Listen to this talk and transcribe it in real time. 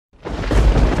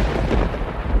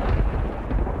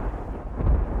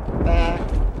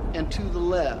and to the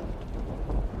left,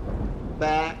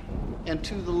 back and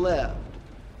to the left,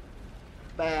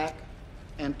 back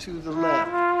and to the left.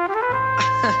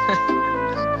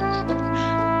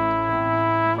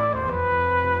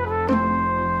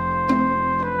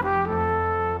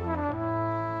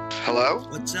 Hello?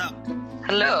 What's up?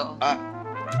 Hello.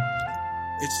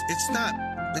 It's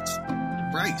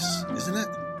Bryce, isn't it?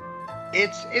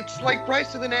 It's like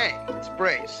Bryce with an A. It's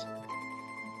Brace.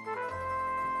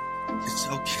 It's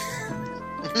okay.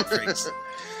 Bryce.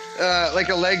 Like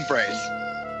a leg brace.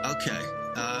 Okay.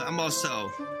 I'm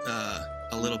also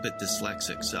a little bit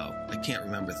dyslexic, so I can't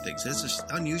remember things. It's an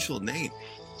unusual name.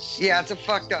 Yeah, it's a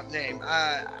fucked up name.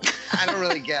 I don't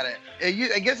really get it.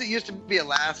 I guess it used to be a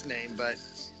last name, but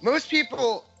most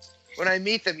people, when I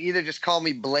meet them, either just call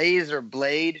me Blaze or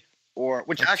Blade,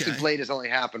 which actually Blade has only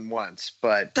happened once.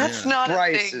 But that's not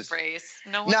Bryce a thing, Brace.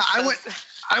 No,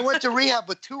 I went to rehab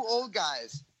with two old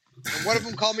guys, and one of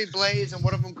them called me Blaze, and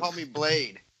one of them called me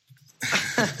Blade.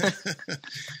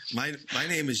 My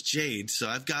name is Jade, so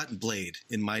I've gotten Blade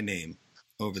in my name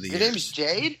over the years. Your name's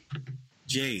Jade?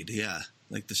 Jade, yeah,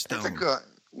 like the stone. That's a good.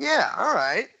 Yeah, all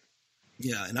right.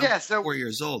 Yeah, and I'm 4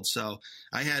 years old, so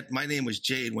my name was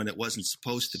Jade when it wasn't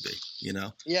supposed to be, you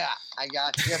know? Yeah, I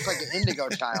got you. That's like an indigo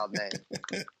child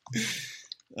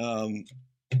name.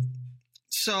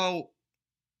 So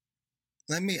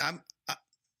the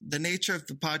nature of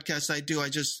the podcast I do, I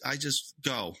just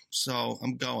go. So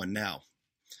I'm going now.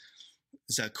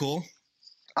 Is that cool?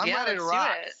 I'm ready to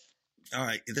rock. All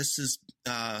right, this is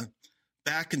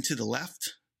Back and to the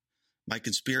Left, my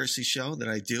conspiracy show that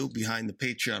I do behind the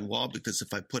Patreon wall, because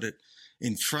if I put it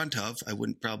in front of, I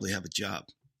wouldn't probably have a job,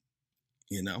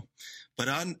 you know. But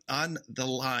on the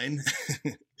line,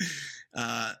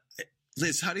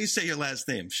 Liz, how do you say your last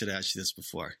name? Should I ask you this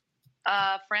before?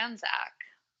 Franzak.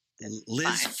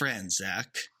 Liz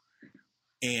Franzak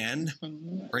and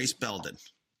Brace Belden.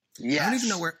 Yes. I don't even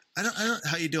know where. I don't.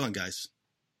 How you doing, guys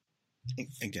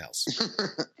and gals?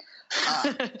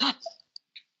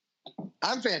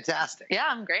 I'm fantastic. Yeah,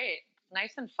 I'm great.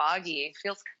 Nice and foggy.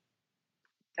 Feels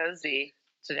cozy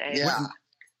today. Yeah.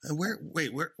 Where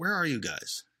are you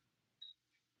guys?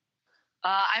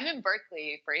 I'm in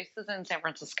Berkeley. Brace is in San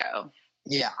Francisco.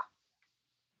 Yeah.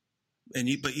 And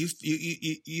you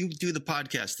do the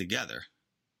podcast together.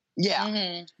 Yeah.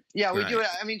 Mm-hmm. Yeah, we do it.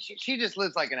 I mean, she just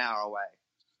lives like an hour away.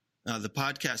 The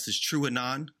podcast is True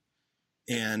Anon,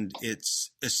 and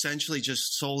it's essentially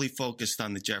just solely focused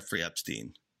on the Jeffrey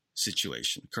Epstein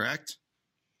situation, correct?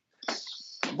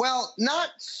 Well, not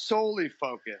solely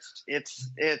focused.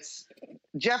 It's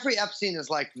Jeffrey Epstein is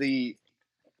like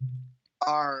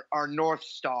our North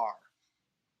Star.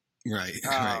 Right.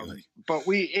 But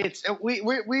we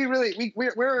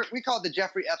call it the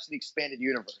Jeffrey Epstein expanded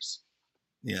universe.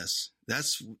 Yes,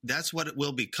 that's what it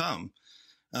will become.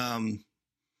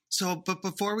 But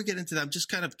before we get into that, I'm just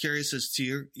kind of curious as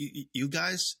to you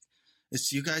guys.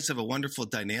 You guys have a wonderful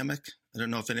dynamic. I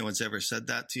don't know if anyone's ever said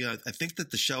that to you. I think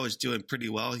that the show is doing pretty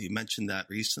well. You mentioned that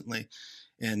recently,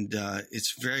 and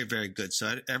it's very, very good.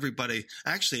 So everybody,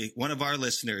 actually, one of our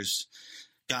listeners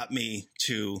got me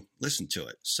to listen to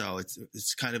it. So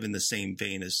it's kind of in the same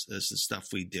vein as the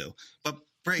stuff we do. But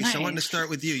Brace, nice. I wanted to start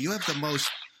with you. You have the most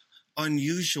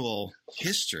unusual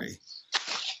history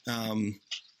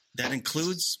that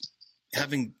includes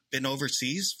having been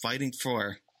overseas fighting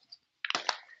for.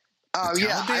 Oh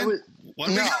yeah,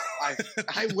 Taliban?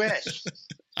 I wish.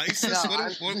 ISIS.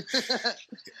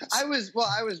 I was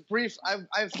brief.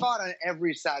 I've fought on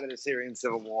every side of the Syrian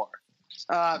civil war.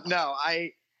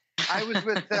 I was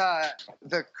with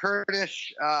the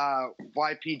Kurdish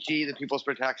YPG, the People's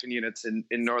Protection Units in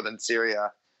northern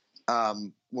Syria.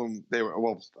 When they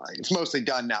were it's mostly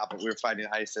done now, but we were fighting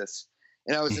ISIS,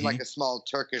 and I was in like a small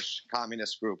Turkish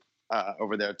communist group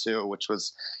over there too, it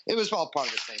was all part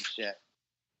of the same shit.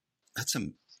 That's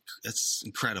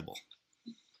incredible.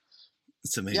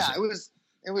 It's amazing. Yeah, it was.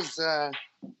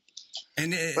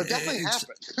 And but definitely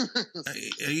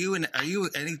happened. Are you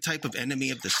any type of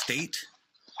enemy of the state?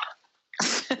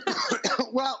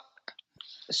 Well,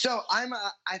 so I'm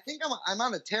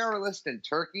on a terror list in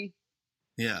Turkey.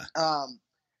 Yeah.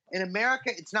 In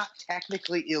America, it's not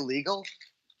technically illegal,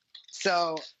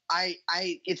 so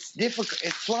it's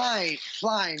difficult.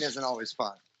 Flying isn't always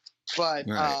fun, but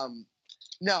right.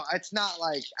 No, it's not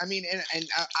like, I mean, and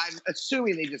I'm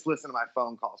assuming they just listen to my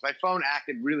phone calls. My phone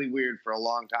acted really weird for a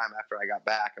long time after I got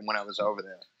back and when I was over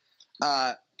there.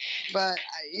 But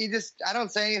I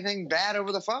don't say anything bad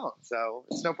over the phone, so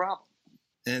it's no problem.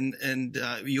 And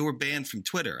you were banned from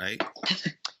Twitter, right?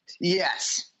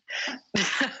 Yes.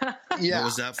 Yeah. What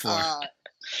was that for?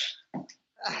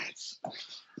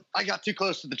 I got too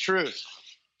close to the truth.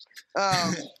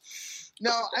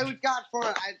 No, I got for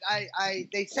I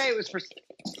they say it was for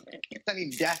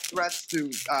sending death threats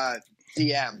through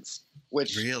DMs,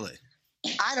 which Really?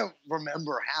 I don't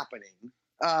remember happening.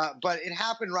 But it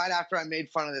happened right after I made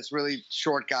fun of this really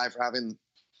short guy for having,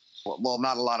 well,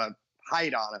 not a lot of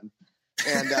height on him.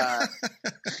 And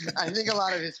I think a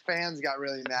lot of his fans got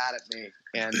really mad at me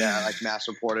and like mass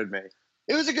reported me.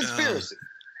 It was a conspiracy.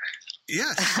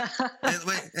 Yes.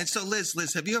 And so Liz,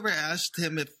 have you ever asked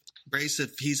him Brace,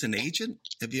 if he's an agent?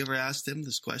 Have you ever asked him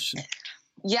this question?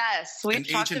 Yes, we've An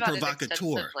talked agent about it provocateur.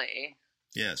 extensively.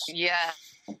 Yes. Yeah.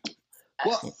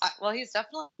 Well, He's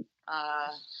definitely.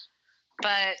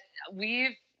 But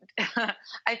we've.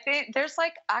 I think there's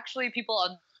like actually people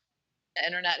on the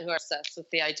internet who are obsessed with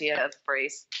the idea of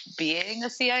Brace being a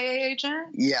CIA agent.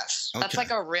 yes. Okay.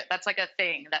 That's like a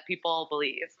thing that people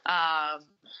believe.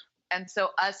 And so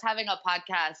us having a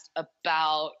podcast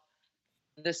about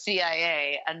the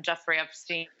CIA and Jeffrey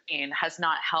Epstein has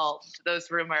not helped those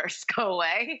rumors go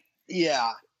away.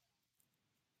 Yeah.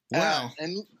 Wow.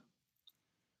 And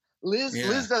Liz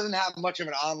doesn't have much of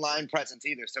an online presence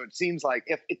either, so it seems like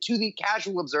if to the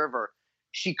casual observer,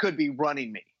 she could be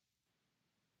running me.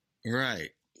 Right.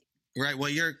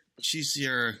 Well, she's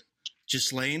your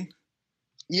Ghislaine?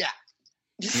 Yeah.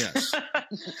 Yes.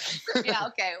 Yeah.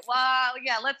 Okay. Well,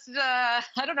 yeah. Let's. I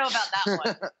don't know about that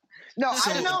one. No,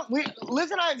 So- Liz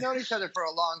and I have known each other for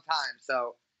a long time,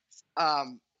 so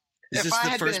Is if this I the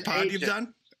had first been an pod you've agent-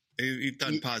 done? You've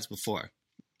done pods before.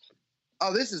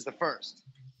 Oh, this is the first.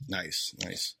 Nice.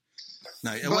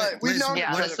 But we've known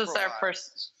Yeah. each This other is for a our while.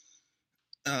 first.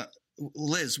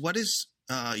 Liz, what is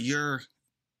your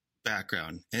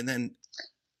background? And then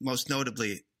most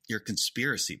notably, your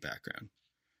conspiracy background.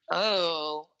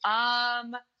 Oh.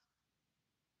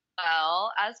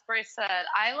 Well, as Brace said,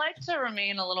 I like to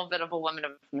remain a little bit of a woman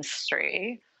of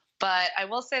mystery. But I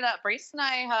will say that Brace and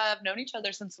I have known each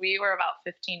other since we were about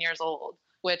 15 years old,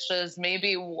 which is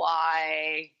maybe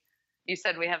why you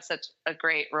said we have such a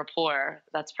great rapport.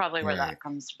 That's probably where Right. that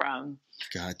comes from.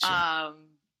 Gotcha.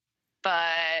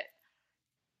 But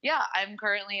yeah, I'm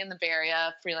currently in the Bay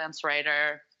Area, freelance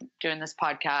writer, doing this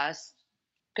podcast.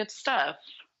 Good stuff.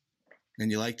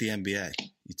 And you like the NBA,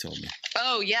 you told me.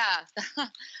 Oh yeah. Oh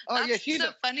yeah, That's she's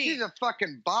so funny. She's a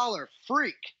fucking baller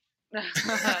freak. Not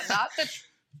the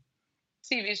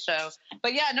TV show,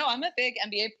 but yeah, no, I'm a big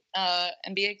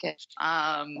NBA kid.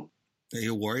 Are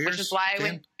you a Warriors Which is why I fan?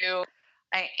 went to.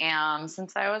 I am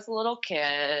since I was a little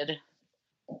kid.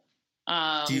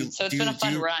 So it's been a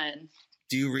fun run.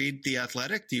 Do you read The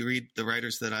Athletic? Do you read the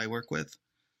writers that I work with?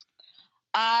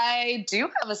 I do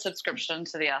have a subscription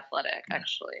to The Athletic,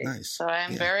 actually. Nice. So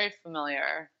I'm Yeah. very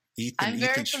familiar. I'm Ethan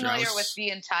very familiar Strauss. with the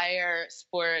entire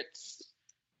sports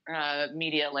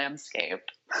media landscape.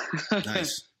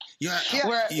 Nice. Yeah.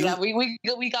 Yeah.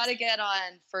 We got to get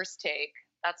on First Take.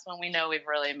 That's when we know we've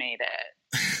really made it.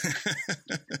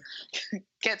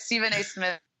 Get Stephen A.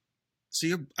 Smith. So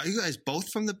are you guys both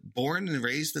born and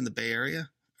raised in the Bay Area,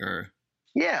 or?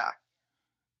 Yeah.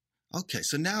 Okay,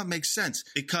 so now it makes sense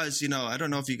because, I don't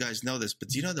know if you guys know this, but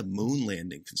do you know the moon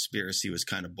landing conspiracy was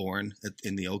kind of born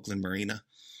in the Oakland Marina?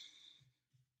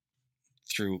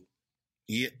 Do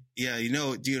you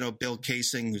know Bill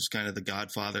Kaysing, who's kind of the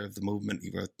godfather of the movement?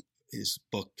 He wrote his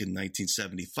book in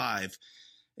 1975,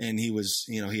 and he was,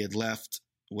 he had left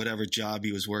whatever job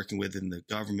he was working with in the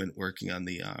government, working on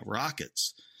the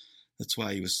rockets. That's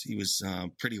why he was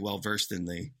pretty well versed in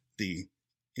the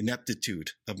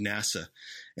ineptitude of NASA.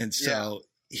 And so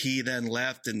he then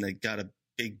left and they got a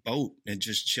big boat and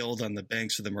just chilled on the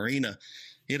banks of the marina.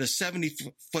 He had a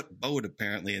 70-foot boat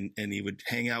apparently, and he would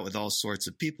hang out with all sorts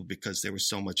of people because there was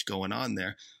so much going on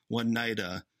there. One night,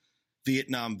 a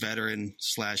Vietnam veteran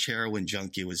 / heroin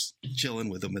junkie was chilling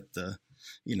with him at the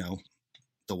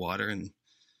water. And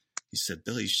he said,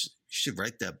 "Billy, you should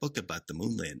write that book about the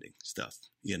moon landing stuff,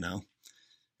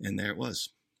 And there it was.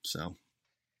 So.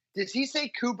 Did he say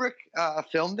Kubrick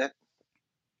filmed it?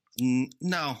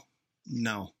 No.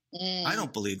 I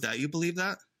don't believe that. You believe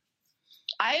that?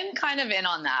 I am kind of in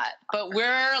on that, but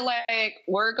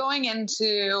we're doing an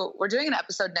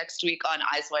episode next week on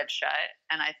Eyes Wide Shut,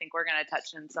 and I think we're going to touch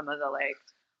in some of the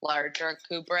larger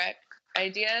Kubrick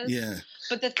ideas. Yeah.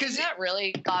 But the thing that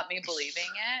really got me believing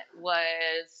it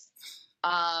was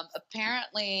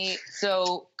apparently,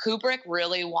 so Kubrick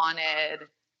really wanted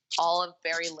all of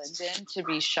Barry Lyndon to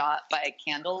be shot by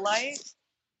candlelight.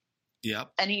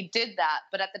 Yep. And he did that.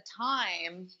 But at the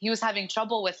time, he was having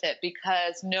trouble with it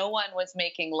because no one was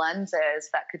making lenses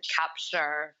that could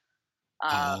capture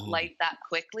light that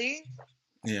quickly.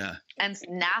 Yeah. And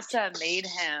NASA made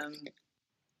him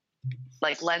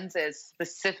like lenses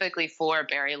specifically for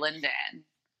Barry Lyndon.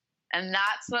 And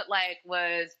that's what like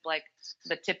was like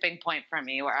the tipping point for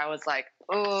me, where I was like,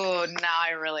 oh, now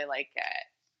I really like it.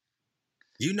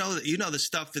 You know the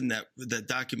stuff in the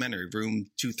documentary, Room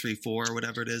 234 or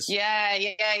whatever it is.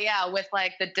 Yeah. With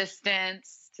like the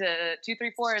distance to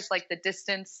 234 is like the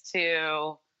distance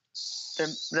to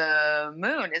the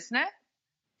moon, isn't it?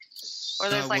 Or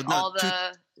there's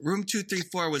Room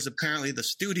 234 was apparently the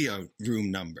studio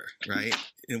room number, right?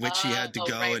 In which he had to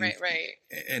go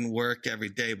and work every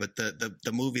day. But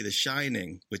the movie The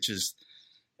Shining, which is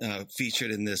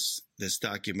featured in this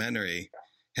documentary,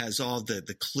 has all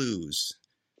the clues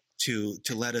to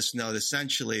let us know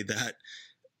essentially that,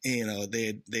 you know, they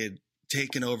had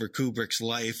taken over Kubrick's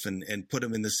life and put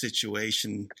him in the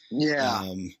situation. Yeah.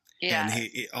 And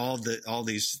he all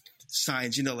these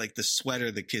signs, you know, like the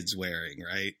sweater the kid's wearing,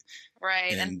 right?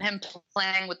 Right, and him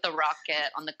playing with the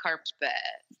rocket on the carpet.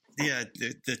 Yeah,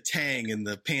 the tang in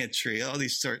the pantry, all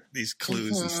these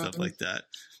clues and stuff like that.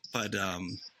 But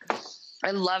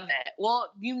I love it.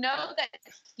 Well, you know that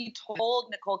he told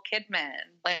Nicole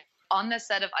Kidman, like on the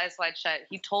set of Eyes Wide Shut,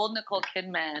 he told Nicole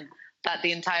Kidman that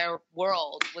the entire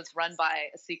world was run by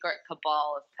a secret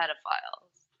cabal of pedophiles.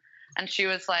 And she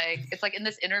was like, it's like in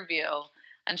this interview,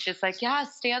 and she's like, yeah,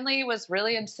 Stanley was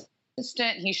really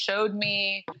insistent. He showed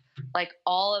me like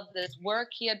all of this work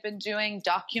he had been doing,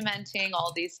 documenting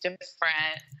all these different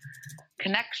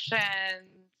connections.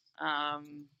 I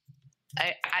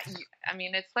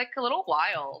mean, it's like a little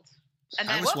wild. And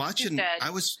then I was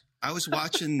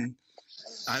watching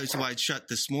Eyes Wide Shut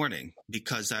this morning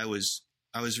because I was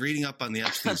reading up on the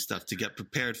Epstein stuff to get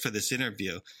prepared for this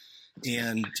interview,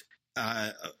 and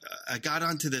I got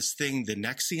onto this thing, the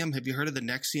NXIVM. Have you heard of the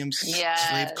NXIVM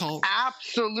slave cult?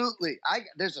 Absolutely.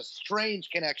 There's a strange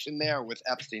connection there with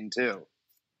Epstein too.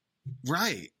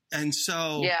 Right. And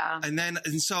so,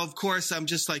 and so of course I'm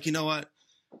just like, you know what?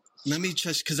 Let me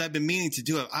just, because I've been meaning to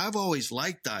do it. I've always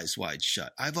liked Eyes Wide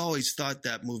Shut. I've always thought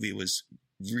that movie was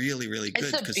really, really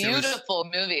good. It's a beautiful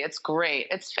movie. It's great.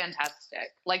 It's fantastic.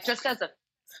 Like just as a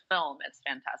film, it's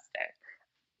fantastic.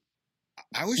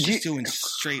 I was just doing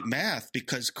straight math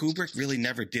because Kubrick really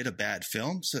never did a bad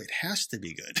film, so it has to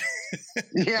be good.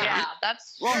 Yeah,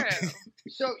 that's true.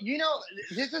 So, you know,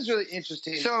 this is really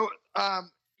interesting. So,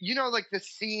 you know, like the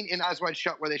scene in Eyes Wide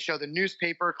Shut where they show the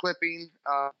newspaper clipping,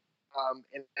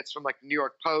 and it's from like the New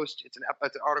York Post. It's an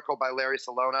article by Larry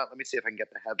Salona. Let me see if I can get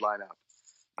the headline up.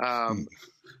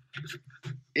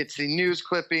 It's a news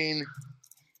clipping.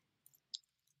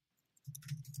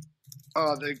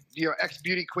 The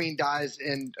ex-beauty queen dies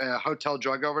in a hotel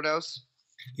drug overdose.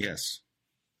 Yes.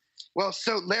 Well,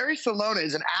 so Larry Salona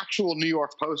is an actual New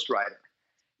York Post writer.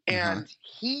 And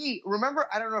I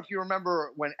don't know if you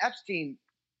remember when Epstein,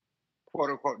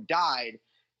 quote unquote, died,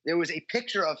 there was a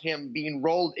picture of him being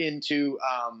rolled into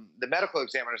the medical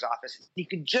examiner's office. You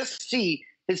could just see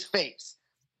his face.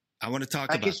 I want to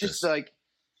talk about this.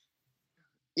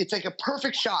 It's like a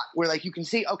perfect shot where like you can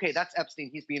see, okay, that's Epstein.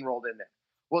 He's being rolled in there.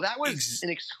 Well, that was an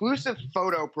exclusive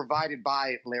photo provided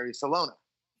by Larry Salona.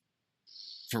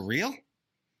 For real?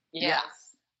 Yes.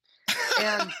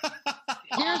 And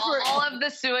here's where all of the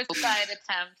suicide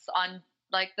attempts on,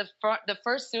 like the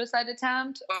first suicide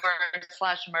attempt or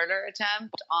 / murder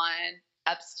attempt on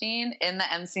Epstein in the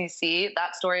MCC,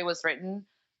 that story was written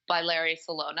by Larry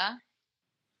Salona.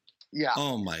 Yeah.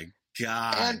 Oh my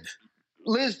God. And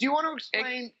Liz, do you want to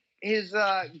explain his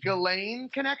Ghislaine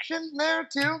connection there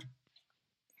too?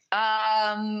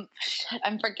 I'm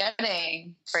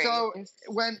forgetting. So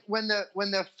when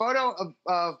the photo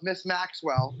of Miss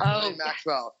Maxwell,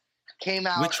 Maxwell, came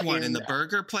out, which one in the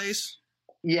burger place?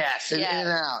 Yes, in and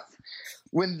out.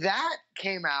 When that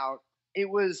came out, it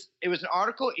was an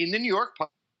article in the New York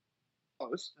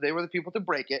Post. They were the people to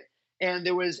break it, and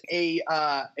there was a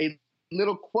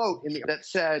little quote in that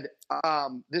said,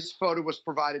 "This photo was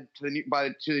provided to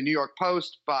the New York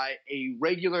Post by a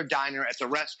regular diner at the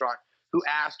restaurant who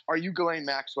asked, 'Are you Ghislaine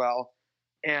Maxwell?'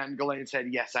 And Ghislaine said,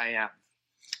 'Yes, I am.'"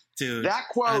 Dude, that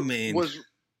quote was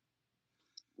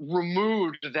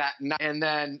removed that night, and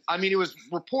then it was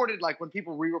reported, like when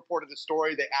people re-reported the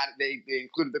story, they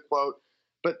included the quote,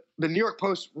 but the New York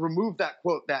Post removed that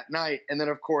quote that night, and then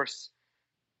of course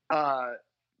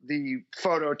the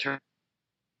photo turns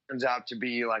out to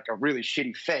be like a really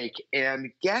shitty fake,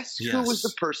 and guess who was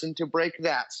the person to break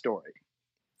that story?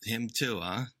 Him too,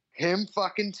 huh? Him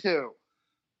fucking too.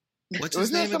 What's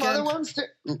his name again? Other ones too?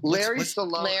 Larry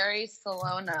Salona. Larry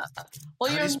Salona.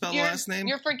 Well, how do you spell the last name?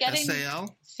 You're forgetting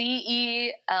S-A-L?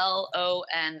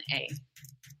 Celona.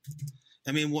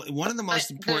 I mean, one of the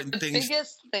most important things. The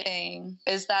biggest thing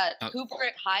is that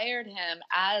Kubrick hired him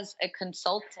as a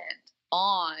consultant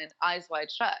on Eyes Wide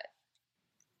Shut.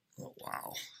 Oh,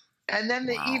 wow. And then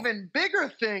the even bigger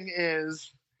thing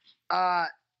is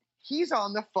he's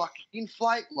on the fucking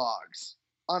flight logs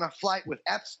on a flight with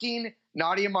Epstein,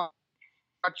 Nadia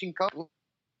Marchenko,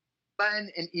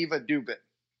 Glenn, and Eva Dubin.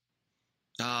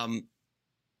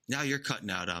 Now you're cutting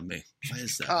out on me. Why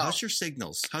is that? Oh. How's your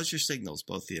signals?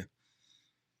 Both of you?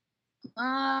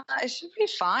 It should be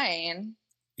fine.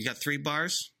 You got 3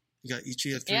 bars? Each of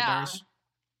you have 3 bars?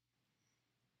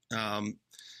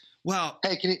 Well.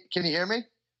 Hey, can you hear me?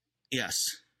 Yes.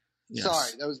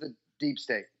 Sorry, that was the deep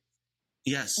state.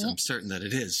 Yes, I'm certain that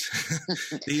it is.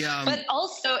 But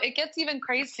also, it gets even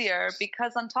crazier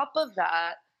because on top of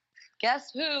that,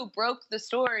 guess who broke the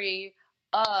story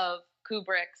of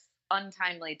Kubrick's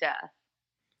untimely death?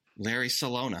 Larry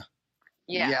Salona.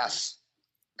 Yeah. Yes.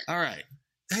 All right.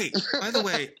 Hey, by the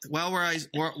way, while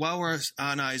we're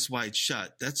on Eyes Wide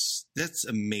Shut, that's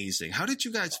amazing. How did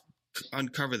you guys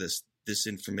uncover this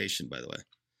information? By the way,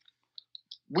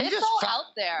 It's all out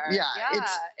there. Yeah,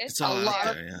 it's all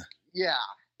out there. Yeah,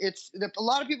 a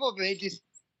lot of people have made these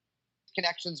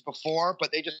connections before,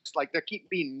 but they just there keep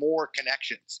being more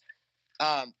connections.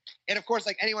 And of course,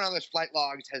 anyone on those flight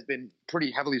logs has been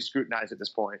pretty heavily scrutinized at this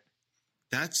point.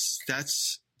 That's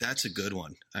a good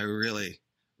one. I really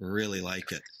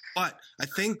like it. But I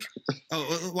think,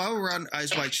 while we're on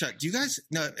Eyes Wide Shut, do you guys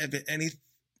have any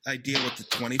idea what the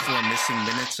 24 missing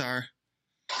minutes are?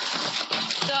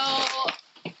 So,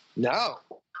 no.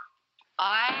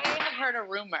 I have heard a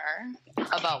rumor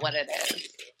about what it is.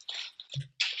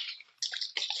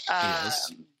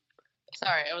 Yes.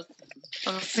 Sorry,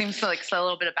 it seems like a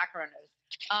little bit of background noise.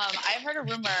 I've heard a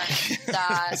rumor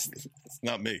that it's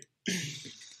not me.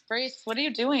 Grace, what are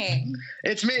you doing?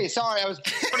 It's me. Sorry, I was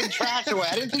putting trash away.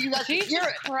 I didn't think you guys could hear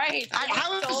it. Right.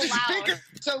 How is this speaker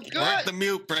so good? Work the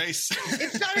mute, Brace.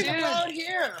 It's not even loud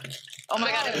here. Oh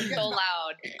my God, it was so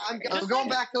loud. I'm going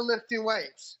back to lifting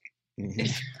weights. Mm-hmm.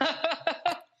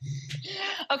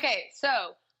 Okay,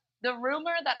 so the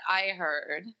rumor that I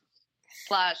heard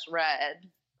 / read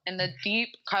in the deep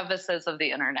crevices of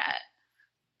the internet,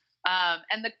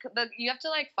 and the you have to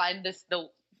find this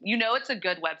it's a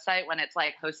good website when it's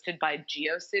hosted by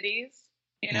GeoCities.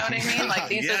 You know what I mean?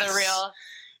 These are the real.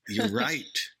 You're right.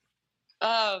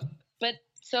 But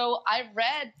so I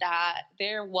read that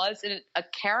there was a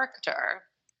character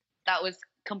that was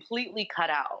completely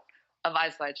cut out of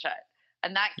Eyes Wide Shut,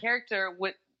 and that character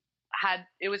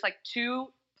it was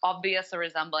too obvious a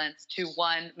resemblance to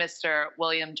one Mr.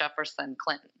 William Jefferson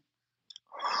Clinton.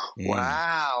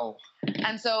 Wow.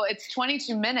 And so it's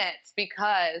 22 minutes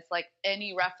because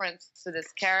any reference to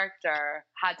this character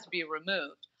had to be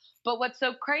removed. But what's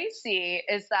so crazy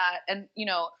is that, and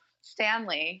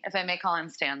Stanley, if I may call him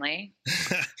Stanley,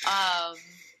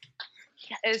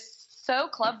 is so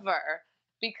clever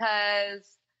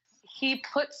because he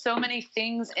put so many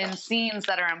things in scenes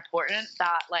that are important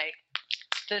that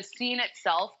the scene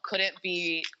itself couldn't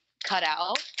be cut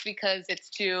out because it's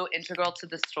too integral to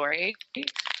the story.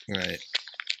 Right.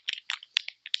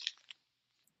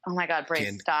 Oh my God,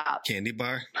 Brace, stop. Candy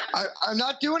bar? I'm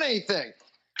not doing anything.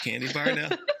 Candy bar now?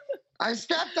 I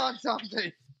stepped on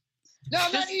something. No,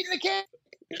 I'm not eating a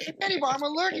candy bar. I'm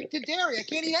allergic to dairy. I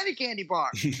can't eat any candy bar.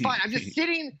 Fine, I'm just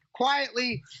sitting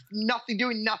quietly,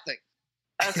 doing nothing.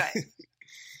 Okay.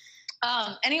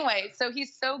 Anyway, so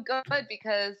he's so good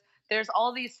because there's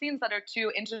all these scenes that are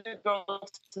too integral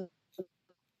to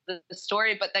the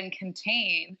story, but then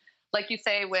contain, like you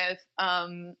say with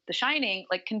The Shining,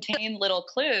 contain little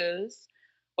clues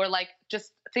or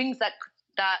just things that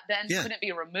then couldn't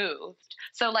be removed.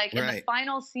 So in the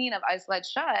final scene of Eyes Wide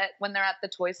Shut, when they're at the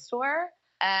toy store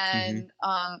and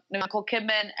Nicole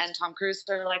Kidman and Tom Cruise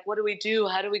are what do we do?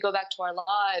 How do we go back to our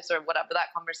lives? Or whatever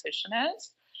that conversation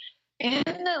is. In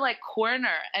the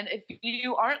corner, and if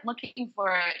you aren't looking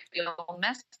for it, you'll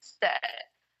miss it.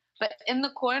 But in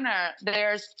the corner,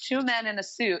 there's 2 men in a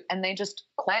suit, and they just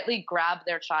quietly grab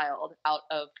their child out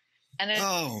of. And it's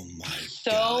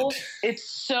God. It's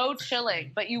so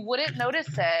chilling, but you wouldn't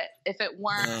notice it if it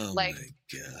weren't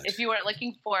if you weren't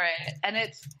looking for it. And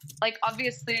it's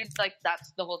obviously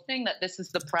that's the whole thing, that this is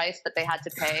the price that they had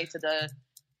to pay to the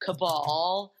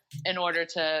cabal in order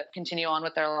to continue on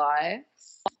with their lives.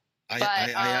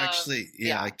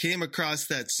 I came across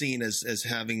that scene as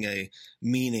having a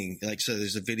meaning. So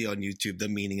there's a video on YouTube, the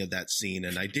meaning of that scene,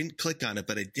 and I didn't click on it,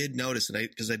 but I did notice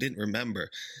it because I didn't remember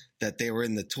that they were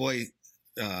in the toy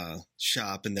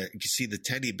shop, and you can see the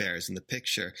teddy bears in the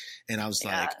picture, and I was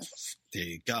like, "There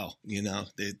you go,"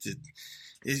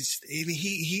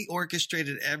 He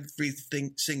orchestrated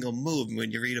single move.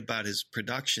 When you read about his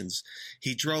productions,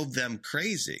 he drove them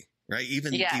crazy, right?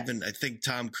 Even I think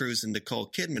Tom Cruise and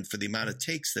Nicole Kidman for the amount of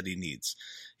takes that he needs,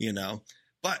 you know.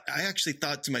 But I actually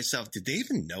thought to myself, did they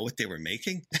even know what they were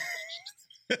making?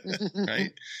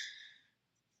 Right?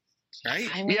 Right?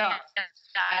 I mean, Yeah.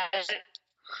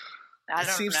 I It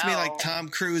don't seems know. to me like Tom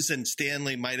Cruise and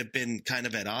Stanley might have been kind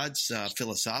of at odds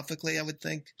philosophically, I would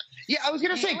think. Yeah, I was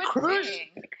gonna say You would Cruz.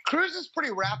 think. Cruz is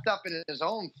pretty wrapped up in his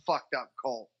own fucked up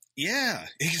cult. Yeah,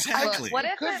 exactly. What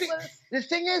if Could it be- was? The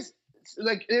thing is,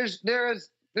 like, there's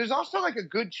also like a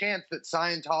good chance that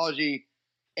Scientology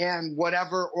and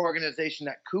whatever organization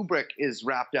that Kubrick is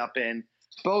wrapped up in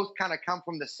both kind of come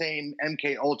from the same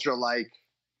MK Ultra like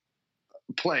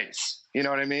place. You know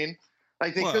what I mean?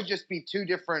 Like they Well- could just be two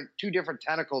different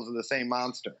tentacles of the same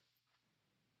monster.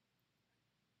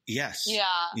 Yes. Yeah.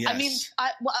 Yes. I mean,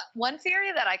 one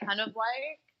theory that I kind of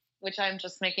like, which I'm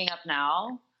just making up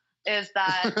now, is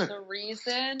that the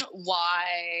reason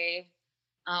why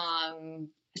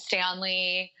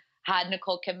Stanley had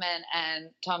Nicole Kidman and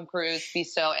Tom Cruise be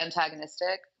so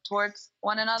antagonistic towards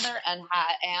one another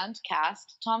and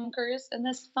cast Tom Cruise in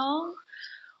this film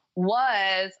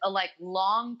was a like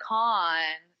long con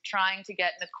trying to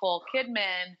get Nicole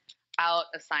Kidman out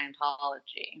of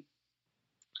Scientology,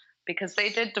 because they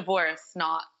did divorce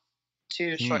not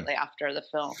too shortly after the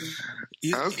film.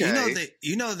 Okay.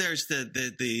 There's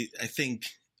the I think,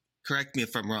 correct me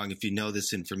if I'm wrong if you know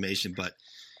this information, but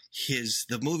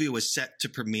the movie was set to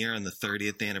premiere on the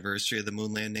 30th anniversary of the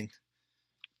moon landing.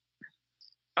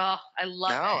 Oh, I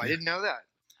love No, it. I didn't know that.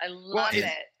 I love it.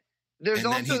 There's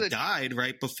And then also he died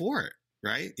right before it,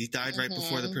 right? He died right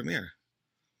before the premiere.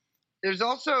 There's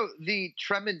also the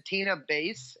Trementina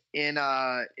base in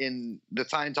the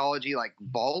Scientology like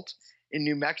vault in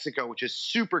New Mexico, which is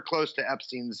super close to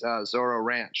Epstein's Zorro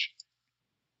Ranch.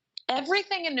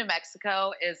 Everything in New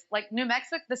Mexico is like New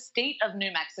Mexico. The state of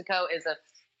New Mexico is a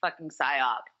fucking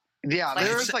psyop. Yeah, Like,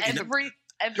 there's like everything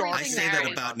I say there that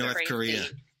is about North crazy. Korea.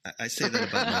 I say that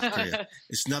about North Korea.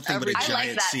 It's nothing but a I like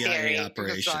giant that CIA theory.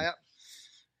 operation.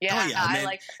 Yeah, Oh, yeah, I I mean,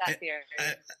 like that theory.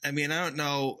 I mean, I don't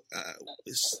know.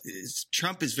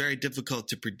 Trump is very difficult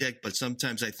to predict, but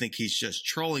sometimes I think he's just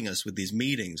trolling us with these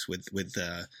meetings with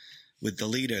the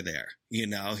leader there. You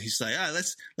know, he's like,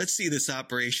 let's see this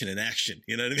operation in action.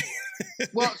 You know what I mean?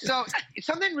 Well, so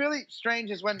something really strange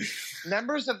is when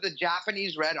members of the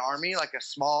Japanese Red Army, like a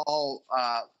small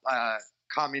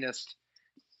communist,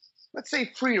 let's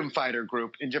say freedom fighter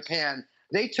group in Japan,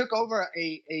 they took over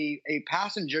a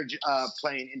passenger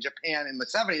plane in Japan in the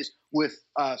 70s with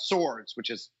swords, which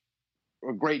is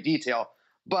a great detail.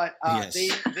 But Yes. they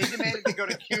demanded to go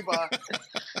to Cuba.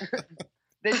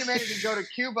 They demanded to go to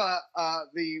Cuba.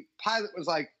 The pilot was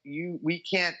like, we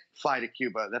can't fly to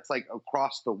Cuba. That's like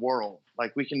across the world.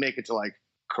 Like we can make it to like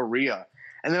Korea.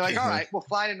 And they're like, all right, we'll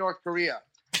fly to North Korea.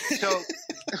 So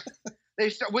they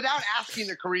start without asking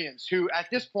the Koreans, who at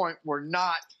this point were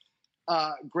not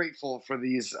grateful for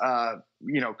these,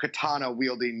 katana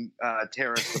wielding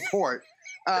terrorist support.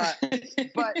 But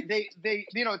they,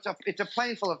 it's a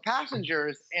plane full of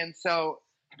passengers. And so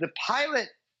the pilot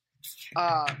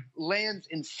lands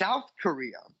in South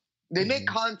Korea. They make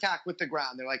contact with the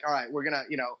ground. They're like, all right, we're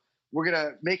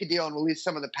gonna make a deal and release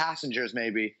some of the passengers.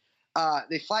 Maybe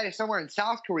they fly to somewhere in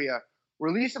South Korea,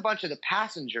 release a bunch of the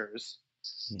passengers,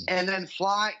 and then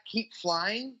keep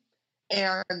flying.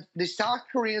 And the South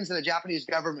Koreans and the Japanese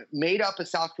government made up a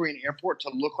South Korean airport to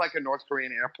look like a North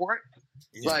Korean airport.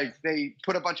 Yeah. Like they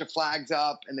put a bunch of flags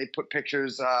up and they put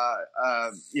pictures,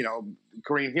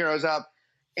 Korean heroes up.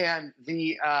 And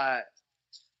the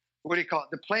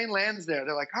the plane lands there.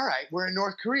 They're like, all right, we're in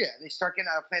North Korea. And they start getting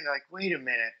out of the plane. They're like, wait a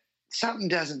minute, something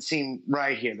doesn't seem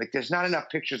right here. Like there's not enough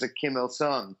pictures of Kim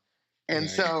Il-sung. And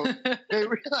so they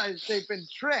realize they've been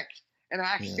tricked and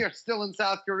actually are still in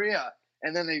South Korea.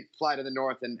 And then they fly to the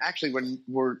north and actually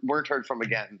weren't heard from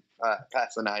again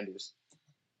past the 90s.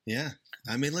 Yeah.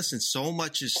 I mean, listen, so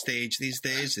much is staged these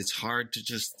days. It's hard to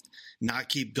just not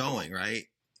keep going, right?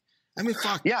 I mean,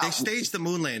 fuck. Yeah. They staged the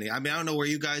moon landing. I mean, I don't know where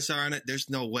you guys are on it. There's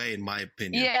no way, in my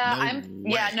opinion. Yeah,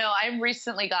 I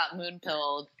recently got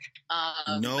moonpilled.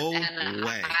 No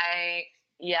way.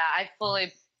 I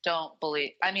fully don't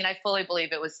believe. I mean, I fully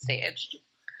believe it was staged.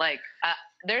 Like,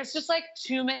 there's just like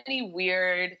too many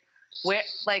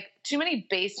too many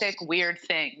basic weird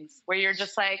things where you're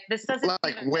just like, this doesn't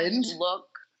like even wind? look.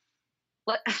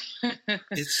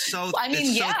 It's so. I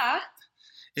mean,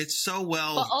 it's so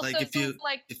well. But also,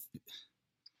 like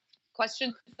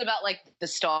questions about like the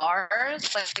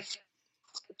stars, like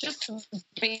just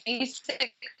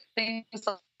basic things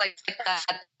like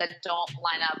that don't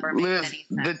line up or make any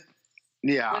sense.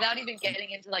 Yeah. Without even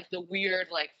getting into like the weird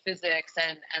like physics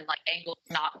and like angles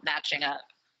not matching up.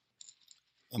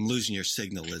 I'm losing your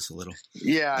signal, Liz, a little.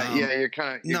 Yeah, you're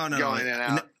kind of going in and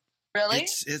out. Really?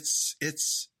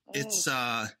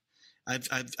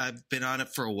 I've been on it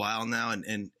for a while now,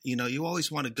 and you know, you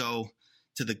always want to go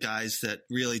to the guys that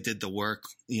really did the work.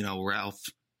 You know, Ralph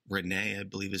Renee, I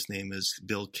believe his name is,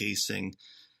 Bill Casing,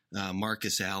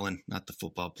 Marcus Allen, not the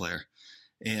football player.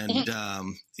 And,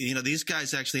 you know, these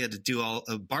guys actually had to do all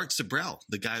Bart Sabrell,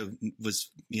 the guy who was,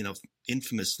 you know,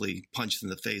 infamously punched in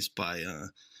the face by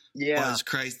Buzz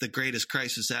Christ, the greatest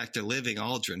crisis actor living,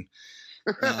 Aldrin.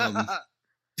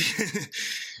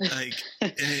 Like,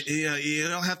 you know, you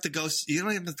don't have to go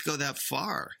that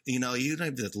far. You know, you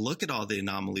don't have to look at all the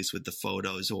anomalies with the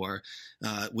photos or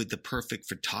with the perfect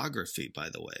photography, by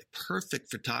the way. Perfect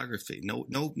photography.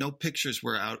 No pictures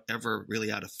were ever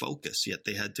really out of focus, yet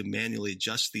they had to manually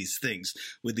adjust these things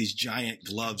with these giant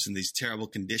gloves and these terrible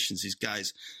conditions. These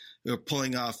guys were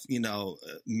pulling off, you know,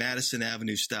 Madison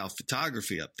Avenue style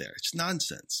photography up there. It's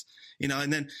nonsense. You know,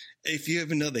 and then if you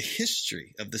ever know the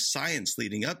history of the science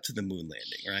leading up to the moon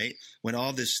landing, right? When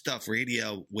all this stuff,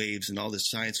 radio waves and all this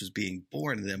science was being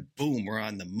born, and then boom, we're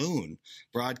on the moon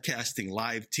broadcasting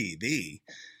live TV.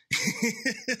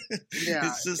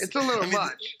 Yeah, it's a little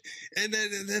much. And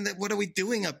then what are we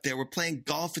doing up there? We're playing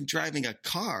golf and driving a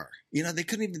car. You know, they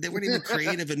weren't even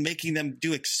creative in making them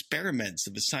do experiments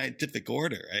of a scientific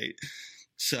order, right?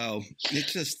 So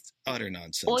it's just utter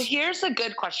nonsense. Well, here's a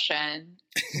good question.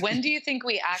 When do you think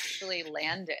we actually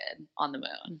landed on the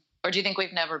moon? Or do you think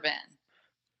we've never been?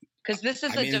 Because this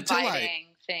is a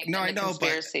dividing thing. No, I know,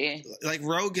 conspiracy. but like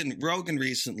Rogan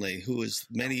recently, who was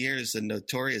many years a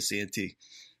notorious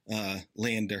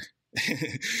anti-lander.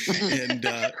 And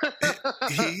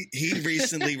he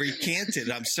recently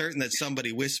recanted. I'm certain that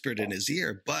somebody whispered in his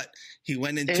ear, but he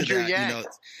went into that. You know,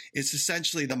 it's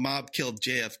essentially the mob killed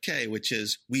JFK, which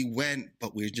is we went,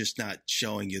 but we're just not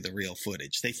showing you the real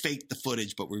footage. They faked the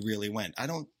footage, but we really went.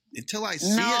 Until I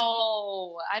see it.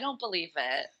 No, I don't believe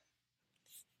it.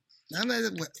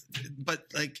 But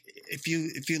like if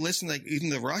you listen, like even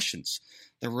the Russians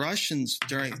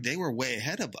they were way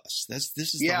ahead of us. This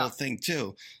is the whole thing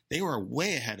too. They were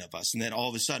way ahead of us, and then all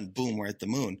of a sudden, boom, we're at the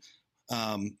moon.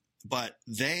 But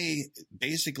they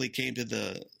basically came to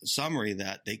the summary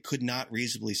that they could not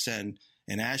reasonably send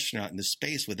an astronaut into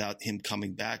space without him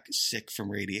coming back sick from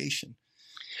radiation.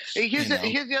 Here's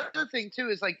the other thing too,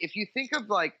 is like if you think of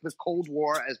like the Cold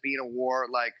War as being a war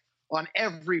like on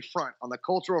every front, on the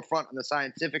cultural front, on the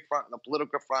scientific front, on the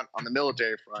political front, on the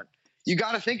military front, you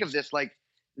got to think of this like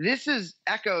this is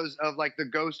echoes of like the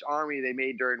ghost army they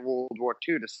made during World War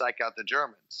II to psych out the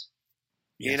Germans.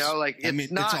 Yes. You know, like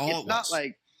it's not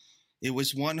like it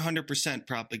was 100%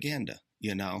 propaganda.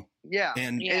 You know,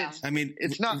 and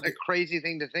it's not a crazy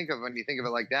thing to think of when you think of it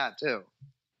like that too.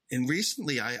 And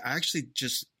recently, I actually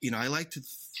just, you know, I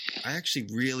actually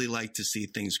really like to see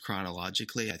things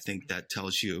chronologically. I think that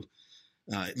tells you,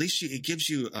 at least it gives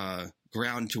you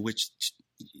ground to which,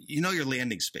 you know, your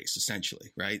landing space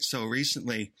essentially, right? So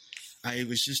recently I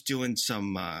was just doing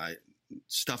some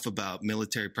stuff about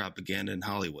military propaganda in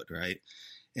Hollywood, right?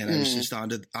 And I was just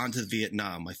onto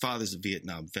Vietnam. My father's a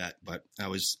Vietnam vet, but I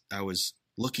was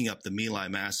looking up the My Lai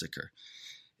massacre,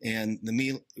 and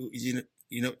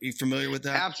you know, you familiar with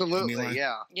that? Absolutely,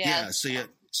 yeah. So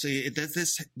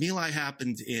this My Lai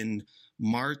happened in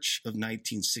March of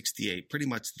 1968, pretty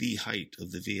much the height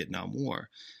of the Vietnam War.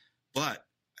 But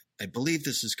I believe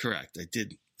this is correct. I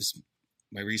did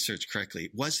my research correctly.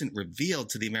 It wasn't revealed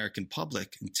to the American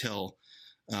public until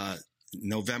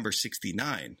November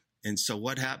 69. And so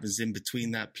what happens in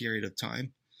between that period of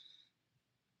time?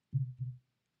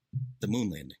 The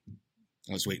moon landing.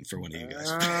 I was waiting for one of you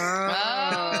guys.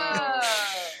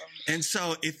 And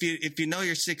so if you know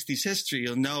your 60s history,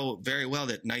 you'll know very well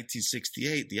that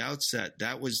 1968, the outset,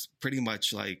 that was pretty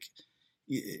much like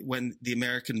when the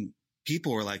American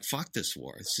people were like, fuck this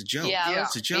war. It's a joke. Yeah.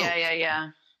 It's a joke. Yeah.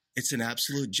 It's an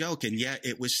absolute joke. And yet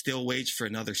it was still waged for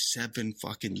another 7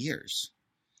 fucking years.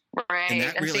 Right.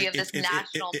 And so you have this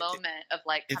national moment of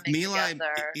like coming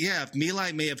together. Yeah. If My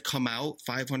Lai may have come out,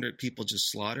 500 people just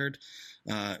slaughtered.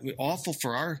 Awful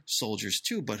for our soldiers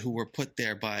too, but who were put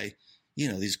there by,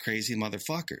 you know, these crazy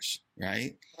motherfuckers,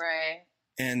 right? Right.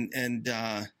 And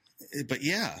but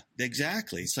yeah,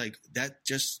 exactly. It's like that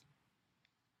just,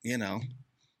 you know.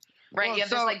 Right. Well, you have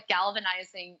this like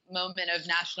galvanizing moment of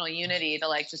national unity to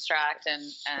like distract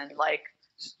and like,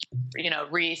 you know,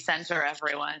 recenter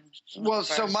everyone. Well,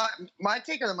 so my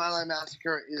take on the My Lai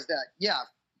massacre is that,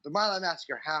 the My Lai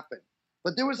massacre happened,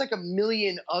 but there was like a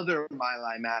million other My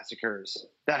Lai massacres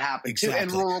that happened too,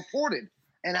 and were reported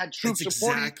and had troops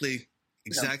reporting.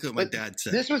 Exactly what my dad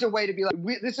said. This was a way to be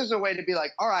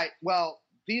like, all right, well,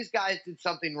 these guys did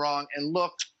something wrong, and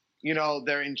look,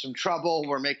 they're in some trouble.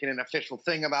 We're making an official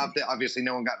thing about this. Obviously,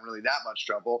 no one got in really that much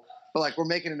trouble, but like, we're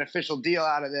making an official deal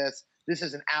out of this. This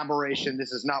is an aberration.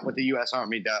 This is not what the U.S.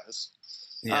 Army does.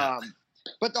 Yeah.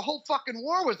 But the whole fucking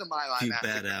war was a My Lai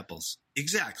massacre. Bad apples.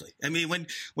 Exactly. I mean,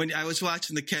 when I was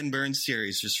watching the Ken Burns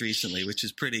series just recently, which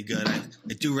is pretty good,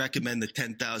 I do recommend the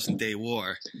 10,000 Day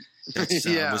War.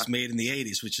 That was made in the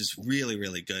 80s, which is really,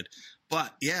 really good.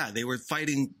 But yeah, they were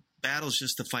fighting battles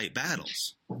just to fight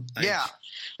battles.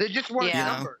 They just weren't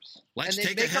numbers. Let's and they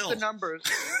take make a hill. up the numbers.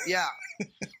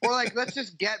 Or like, let's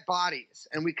just get bodies,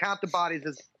 and we count the bodies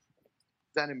as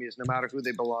enemies, no matter who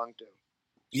they belong to.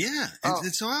 Yeah,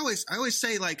 and so I always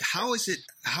say, like, how is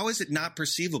it not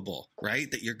perceivable,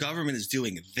 right? That your government is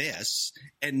doing this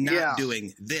and not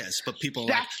doing this, but people are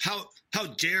like, how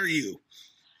dare you?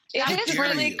 It is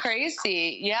really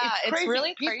crazy. Yeah, it's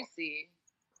really crazy.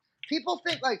 People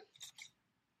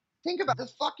think about the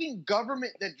fucking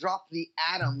government that dropped the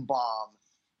atom bomb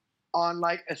on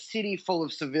like a city full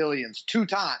of civilians 2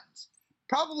 times.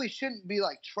 Probably shouldn't be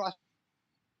like trust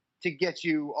to get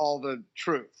you all the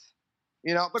truth.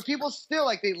 But people still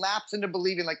like they lapse into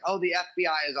believing like, oh, the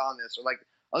FBI is on this, or like,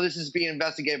 oh, this is being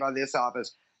investigated by this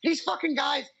office. These guys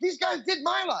did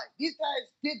My Lai. These guys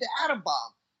did the atom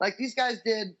bomb. Like these guys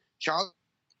did Charlie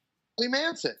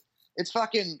Manson. It's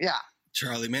fucking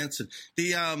Charlie Manson.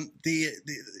 They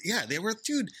were,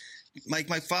 dude. Like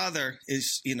my father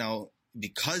is,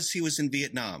 because he was in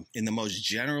Vietnam in the most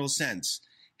general sense,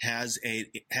 has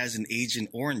an Agent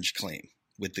Orange claim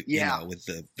with the with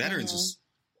the veterans.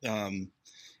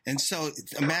 And so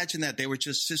imagine that they were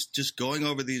just going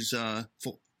over these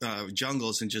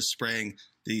jungles and just spraying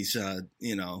these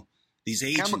these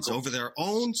agents chemicals over their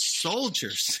own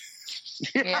soldiers.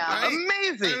 Right?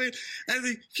 Amazing. I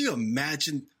mean, can you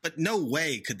imagine? But no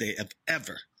way could they have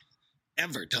ever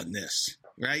done this,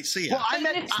 right? So yeah, well,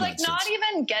 it's like not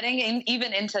even getting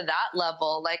even into that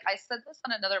level. Like I said this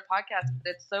on another podcast,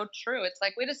 but it's so true. It's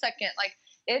like, wait a second, like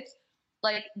it's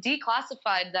like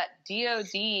declassified that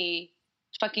DOD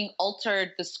fucking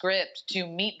altered the script to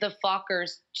Meet the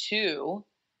Fockers 2,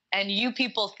 and you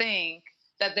people think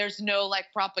that there's no like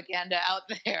propaganda out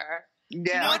there. Yeah.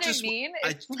 You know what I mean?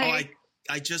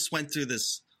 I just went through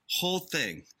this whole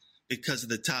thing because of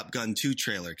the Top Gun 2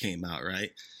 trailer came out,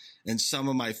 right? And some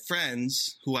of my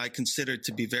friends who I consider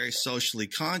to be very socially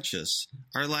conscious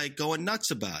are like going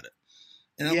nuts about it.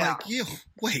 And I'm like,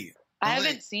 wait. I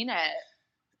haven't seen it.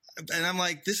 And I'm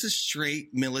like, this is straight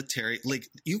military. Like,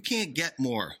 you can't get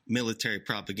more military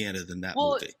propaganda than that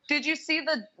movie. Did you see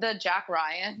the Jack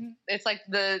Ryan? It's like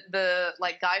the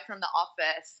like guy from The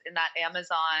Office in that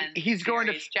Amazon. He's going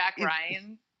to Jack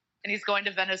Ryan, and he's going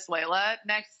to Venezuela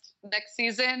next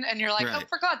season. And you're like, oh,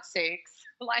 for God's sakes,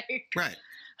 like, right.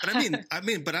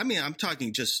 But I mean, I'm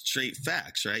talking just straight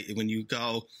facts, right? When you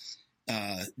go,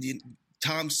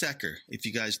 Tom Secker, if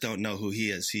you guys don't know who he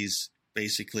is, he's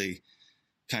basically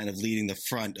kind of leading the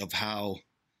front of how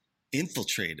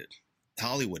infiltrated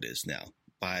Hollywood is now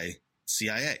by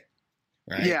CIA,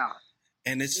 right? Yeah.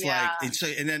 And it's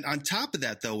and then on top of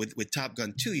that, though, with Top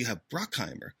Gun 2, you have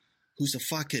Bruckheimer, who's a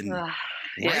fucking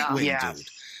right-wing dude.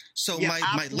 So my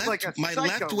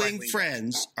left-wing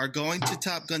friends are going to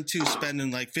Top Gun 2 spending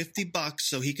like $50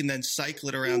 so he can then cycle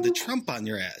it around to Trump on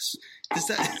your ass. Is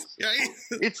that right?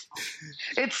 It's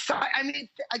I mean,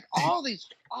 like all these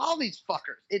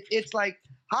fuckers. It's like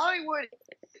Hollywood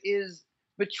is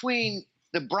between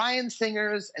the Bryan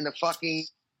Singers and the fucking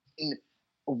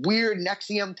weird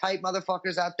Nexium type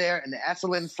motherfuckers out there and the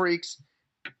Esalen freaks,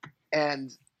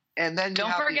 and then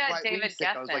don't forget David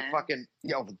Geffen, like fucking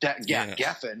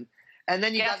Geffen, and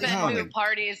then you got Geffen who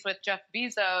parties with Jeff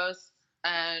Bezos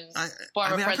and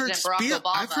former President Barack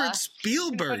Obama. I've heard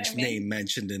Spielberg's name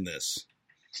mentioned in this.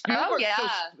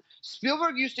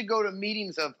 Spielberg used to go to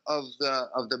meetings of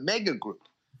the Mega Group,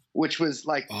 which was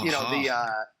like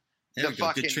the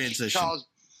fucking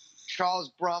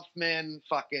Charles Bronfman,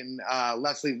 fucking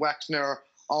Leslie Wexner.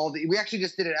 We actually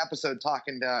just did an episode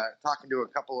talking to a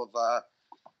couple of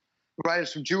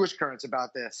writers from Jewish Currents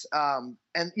about this. And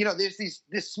there's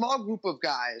this small group of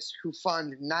guys who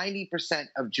fund 90%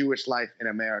 of Jewish life in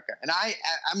America. And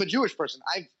I'm a Jewish person.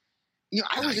 I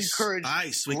was encouraged.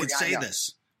 Nice. We could say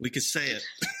this. We could say it.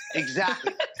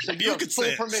 Exactly. So you have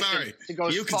full permission to go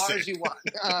as far as you want.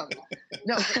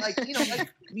 No, but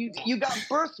you got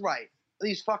Birthright.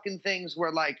 These fucking things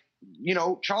where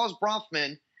Charles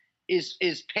Bronfman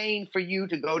is paying for you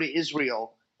to go to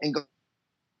Israel and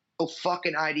go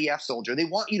fucking IDF soldier. They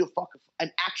want you to fuck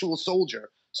an actual soldier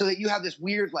so that you have this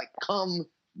weird like cum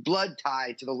blood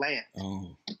tie to the land.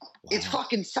 Oh, wow. It's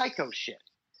fucking psycho shit.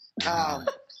 Wow.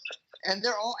 And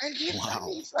they're all and Wow.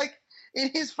 he's like, and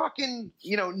his fucking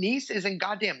niece is in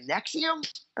goddamn Nexium.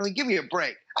 I mean, give me a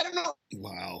break. I don't know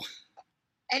Wow.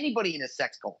 anybody in a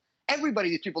sex cult. Everybody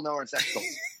these people know are in sex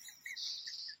cults.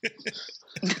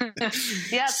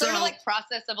 Yeah, it's sort So- of like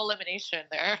process of elimination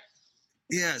there.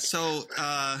 Yeah. So,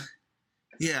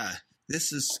 yeah,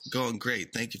 this is going great.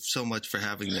 Thank you so much for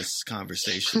having this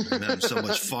conversation. I'm having so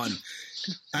much fun.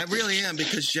 I really am,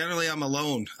 because generally I'm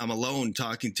alone. I'm alone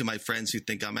talking to my friends who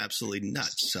think I'm absolutely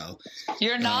nuts. So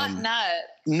You're not nuts.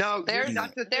 No, There's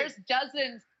that's the thing. there's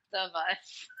dozens of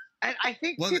us. And I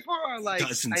think Well, people are like,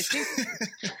 dozens.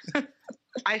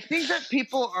 I think that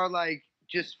people are like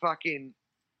just fucking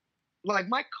like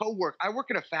my coworker. I work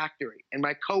at a factory, and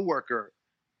my coworker,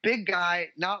 big guy,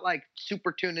 not like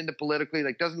super tuned into politically,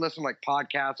 like doesn't listen to like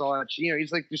podcasts, all that.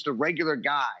 He's like just a regular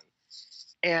guy,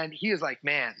 and he is like,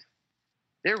 man,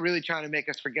 they're really trying to make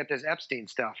us forget this Epstein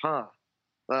stuff, huh?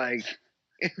 Like.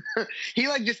 He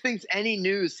like just thinks any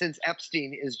news since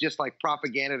Epstein is just like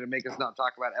propaganda to make us not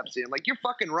talk about Epstein. I'm like, you're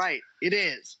fucking right. It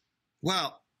is.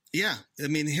 Well, yeah. I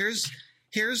mean, here's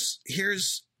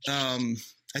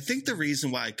I think the reason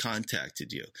why I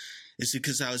contacted you is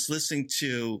because I was listening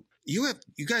to you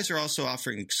guys are also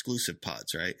offering exclusive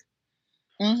pods, right?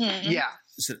 Mm-hmm. Yeah.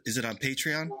 Is it on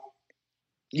Patreon?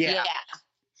 Yeah.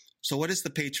 So what is the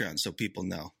Patreon so people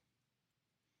know?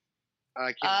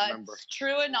 I can't remember. It's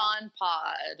True Anon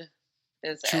Pod.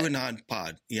 Is True it? Anon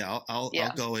Pod. Yeah, I'll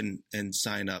go and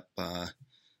sign up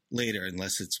later,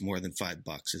 unless it's more than $5.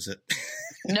 Is it?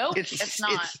 Nope, It's- it's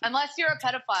not. it's- Unless you're a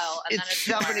pedophile, and then it's it's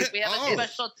more. 70 We have Oh. a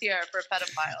special tier for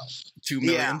pedophiles. 2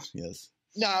 million. Yeah. Yes.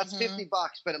 No, it's Mhm.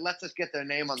 $50, but it lets us get their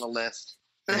name on the list.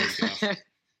 There you go.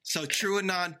 So True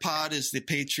Anon Pod is the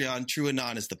Patreon. True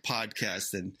Anon is the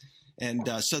podcast, and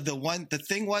so the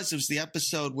thing was, it was the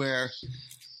episode where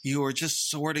you were just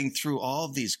sorting through all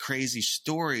of these crazy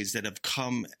stories that have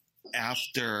come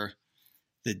after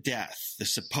the death, the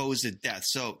supposed death.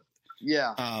 So,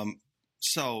 Yeah.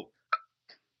 so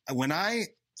when I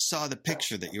saw the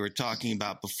picture that you were talking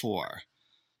about before,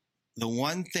 the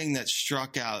one thing that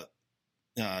stuck out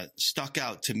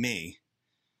to me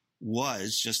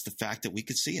was just the fact that we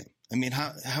could see him. I mean,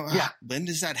 when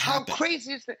does that How happen?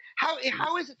 crazy is that? How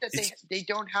is it that they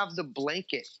don't have the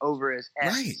blanket over his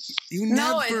head? Right. You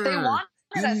No, never. they wanted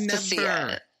you us never. to see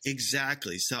it.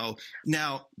 Exactly. So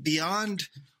now, beyond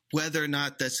whether or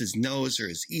not that's his nose or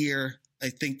his ear, I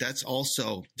think that's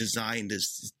also designed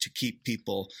as to keep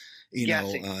people,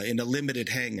 Guessing. in a limited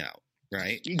hangout.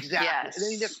 Right. Exactly. Yes. I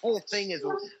mean, this whole thing is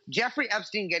Jeffrey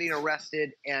Epstein getting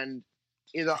arrested, and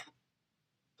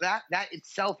that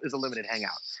itself is a limited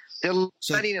hangout. They're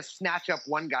So- letting us snatch up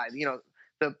one guy.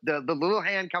 The little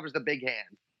hand covers the big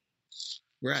hand.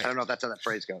 Right. I don't know if that's how that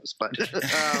phrase goes, but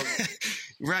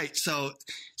Right. So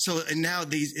and now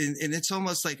and it's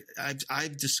almost like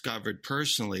I've discovered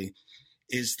personally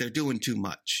is they're doing too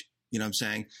much. You know what I'm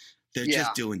saying? They're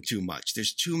just doing too much.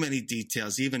 There's too many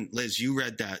details. Even Liz, you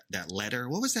read that letter.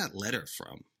 What was that letter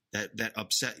from? That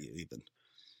upset you even?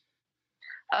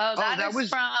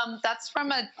 That's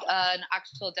from an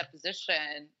actual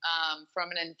deposition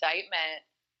from an indictment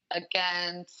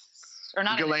against, or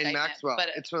not an Ghislaine indictment, Maxwell. but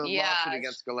It's a lawsuit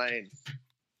against Ghislaine.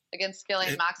 against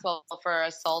Ghislaine Maxwell for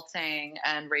assaulting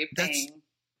and raping.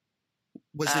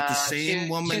 Was it the same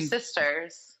woman? Two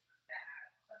sisters.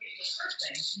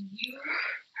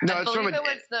 No, I it's from believe it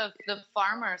was the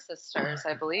Farmer sisters,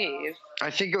 I believe. I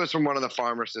think it was from one of the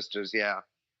Farmer sisters. Yeah.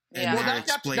 And Yeah. they're Well,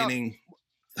 that's- explaining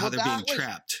how Well, they're that being was-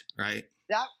 trapped, right?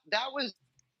 That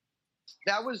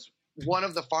was one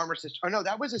of the Farmer sisters. Oh no,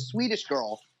 that was a Swedish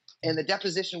girl, and the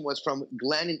deposition was from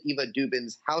Glenn and Eva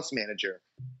Dubin's house manager.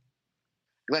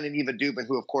 Glenn and Eva Dubin,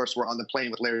 who of course were on the plane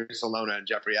with Larry Salona and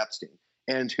Jeffrey Epstein,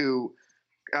 and who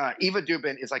Eva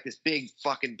Dubin is like this big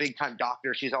time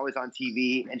doctor. She's always on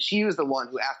TV, and she was the one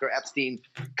who, after Epstein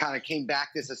kind of came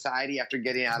back to society after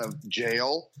getting out of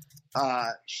jail,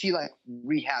 she like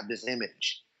rehabbed this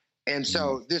image. And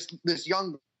so this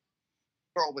young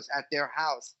girl was at their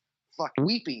house fucking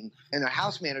weeping, and their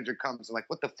house manager comes and like,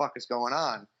 what the fuck is going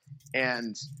on?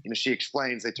 And she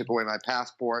explains, they took away my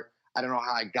passport. I don't know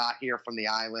how I got here from the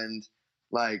island.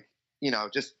 Like,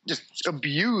 just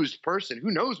abused person.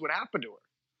 Who knows what happened to her?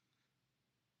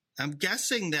 I'm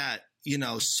guessing that,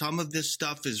 some of this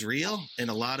stuff is real and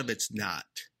a lot of it's not.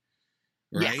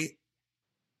 Right? Yeah.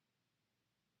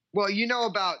 Well, you know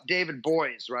about David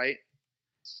Boies, right?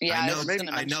 Yeah, I I, know- was maybe- going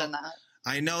to mention that.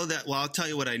 I know that. Well, I'll tell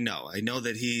you what I know. I know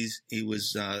that he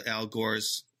was Al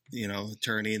Gore's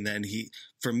attorney. And then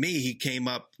for me, he came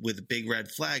up with a big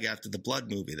red flag after the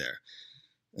Blood movie there.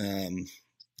 The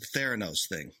Theranos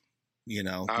thing, with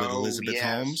Elizabeth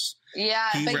Holmes. Yeah,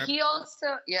 but he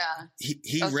also,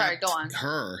 He sorry, go on.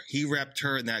 He repped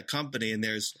her in that company, and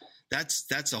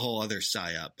that's a whole other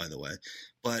psyop, by the way.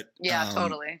 But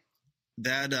totally.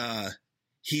 That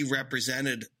he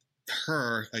represented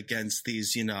her against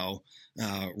these,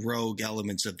 rogue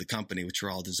elements of the company, which were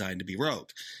all designed to be rogue.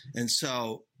 And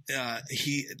so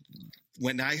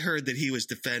when I heard that he was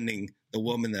defending the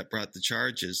woman that brought the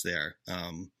charges there,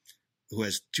 who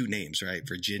has two names, right?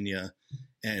 Virginia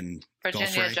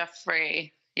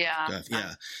Jeffrey. Yeah.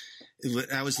 Yeah.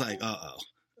 I was like,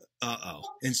 uh-oh.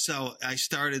 And so I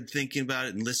started thinking about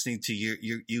it and listening to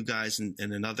you guys and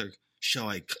another show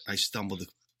I stumbled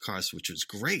across, which was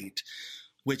great,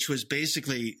 which was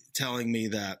basically telling me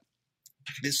that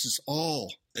this is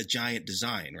all a giant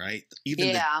design, right?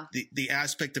 Even the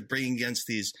aspect of bringing against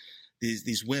these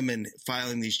women,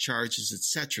 filing these charges,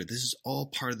 etc. This is all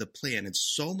part of the plan. And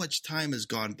so much time has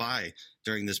gone by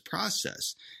during this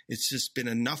process. It's just been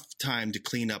enough time to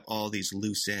clean up all these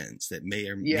loose ends that may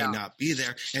or may not be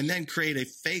there, and then create a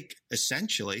fake,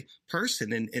 essentially,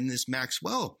 person in this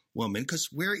Maxwell woman. Because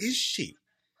where is she?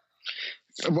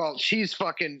 Well, she's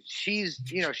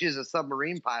a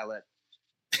submarine pilot,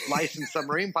 licensed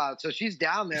submarine pilot. So she's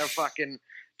down there fucking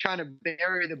trying to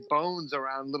bury the bones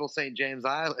around Little St. James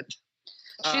Island.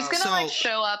 She's going to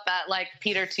show up at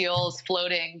Peter Thiel's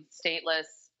floating stateless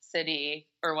city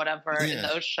or whatever in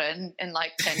the ocean in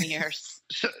 10 years.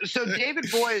 So David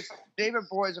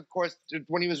Boies, of course,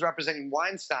 when he was representing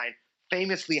Weinstein,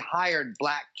 famously hired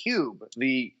Black Cube,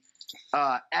 the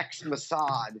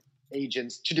ex-Mossad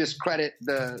agents, to discredit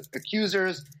the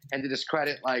accusers and to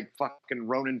discredit fucking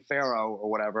Ronan Farrow or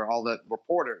whatever, all the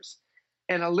reporters.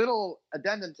 And a little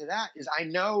addendum to that is I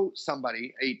know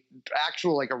somebody, a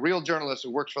real journalist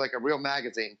who works for a real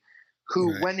magazine,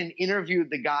 who went and interviewed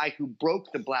the guy who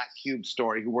broke the Black Cube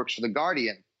story, who works for The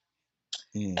Guardian.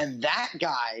 And that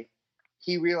guy,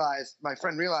 my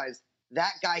friend realized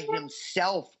that guy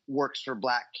himself works for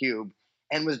Black Cube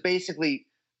and was basically,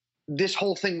 this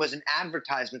whole thing was an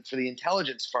advertisement for the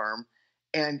intelligence firm.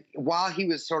 And while he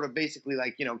was sort of basically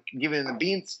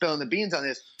spilling the beans on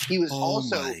this, he was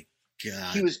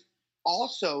he was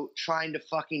also trying to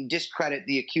fucking discredit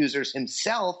the accusers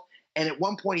himself. And at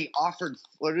one point he offered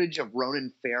footage of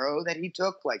Ronan Farrow that he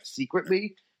took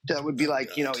secretly that would be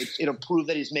it'll prove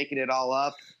that he's making it all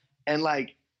up. And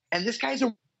and this guy's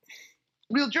a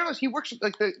real journalist. He works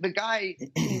the guy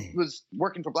who was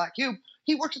working for Black Cube.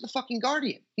 He works at the fucking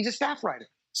Guardian. He's a staff writer.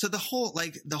 So the whole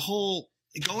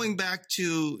going back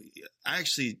to, I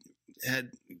actually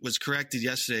was corrected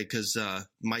yesterday because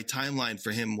my timeline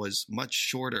for him was much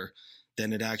shorter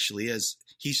than it actually is.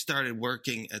 He started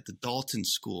working at the Dalton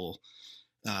School.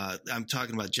 I'm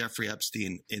talking about Jeffrey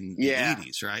Epstein in the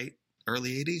 80s, right?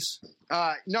 Early 80s?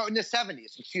 No, in the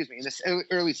 70s. Excuse me, in the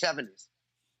early 70s.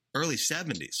 Early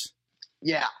 70s.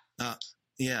 Yeah.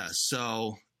 Yeah.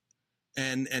 So,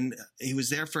 and he was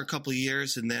there for a couple of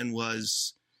years and then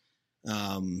was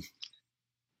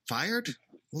fired.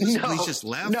 He just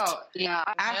left. No. Yeah.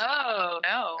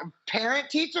 No.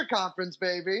 Parent-teacher conference,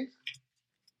 baby.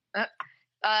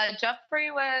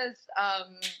 Jeffrey was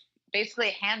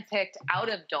basically handpicked out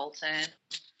of Dalton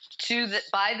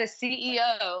by the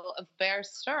CEO of Bear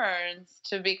Stearns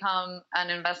to become an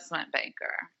investment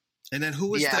banker. And then who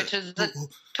was that? Which is a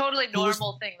totally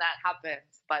normal thing that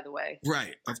happens, by the way.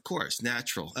 Right. Of course.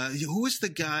 Natural. Who was the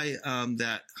guy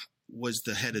that was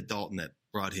the head of Dalton that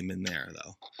brought him in there,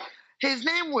 though? His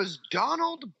name was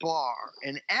Donald Barr,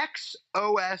 an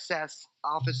ex-OSS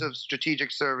Office of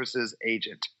Strategic Services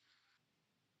agent.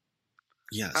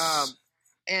 Yes.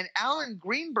 And Alan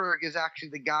Greenberg is actually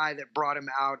the guy that brought him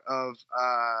out of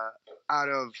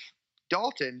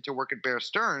Dalton to work at Bear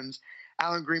Stearns.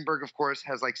 Alan Greenberg, of course,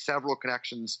 has several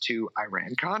connections to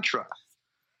Iran-Contra.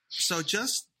 So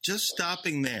just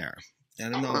stopping there, I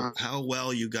don't know how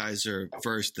well you guys are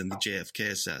versed in the JFK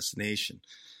assassination,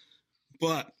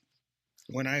 but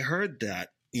when I heard that,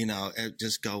 I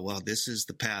just go, well, this is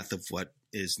the path of what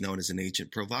is known as an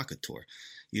agent provocateur.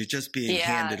 You're just being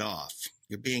handed off.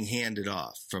 You're being handed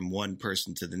off from one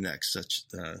person to the next.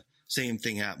 Same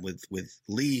thing happened with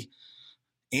Lee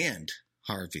and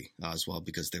Harvey Oswald,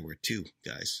 because there were two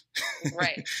guys.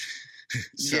 Right.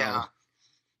 So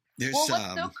there's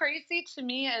what's so crazy to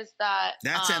me is that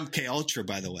that's MK Ultra,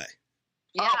 by the way.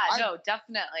 Yeah, no,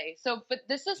 definitely. So, but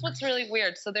this is what's really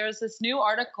weird. So there's this new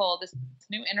article, this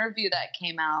new interview that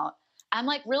came out. I'm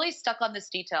really stuck on this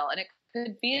detail, and it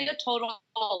could be a total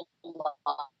lie.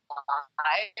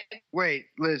 Wait,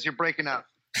 Liz, you're breaking up.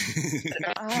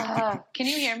 Can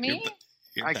you hear me?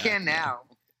 You're I back can now.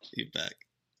 You're back.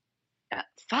 Yeah,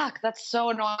 fuck, that's so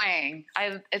annoying.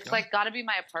 It's No. like got to be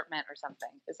my apartment or something.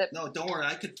 Is it? No, don't worry.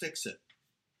 I could fix it.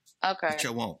 Okay. Which I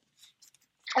won't.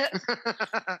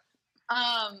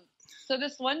 So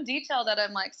this one detail that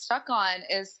I'm like stuck on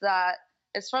is that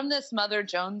it's from this Mother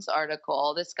Jones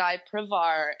article. This guy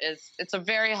Privar it's a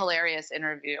very hilarious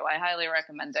interview. I highly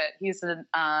recommend it. He's an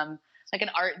like an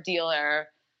art dealer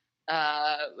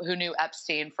who knew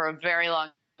Epstein for a very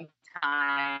long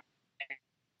time.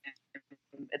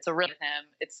 It's a real him.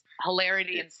 It's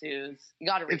hilarity ensues. You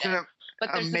got to read it.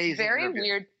 But there's this very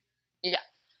weird,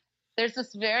 there's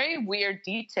this very weird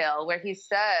detail where he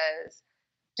says,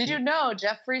 "Did you know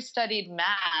Jeffrey studied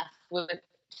math with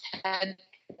Ted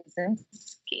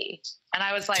Kaczynski?" And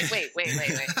I was like, wait.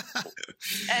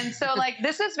 And so like,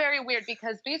 this is very weird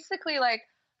because basically like,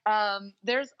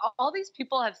 there's all these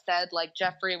people have said like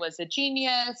Jeffrey was a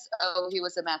genius. Oh, he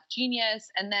was a math genius.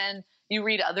 And then you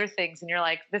read other things and you're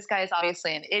like, this guy is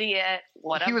obviously an idiot.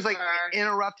 Whatever. He was like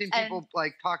interrupting people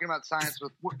like talking about science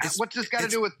with what's this got to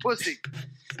do with pussy?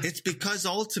 It's because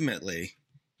ultimately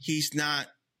he's not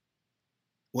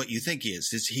what you think he is.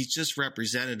 He's just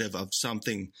representative of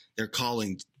something they're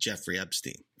calling Jeffrey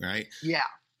Epstein, right? Yeah.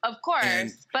 Of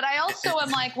course. But I also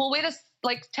am like, well,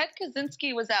 like Ted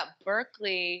Kaczynski was at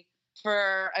Berkeley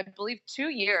for, I believe, 2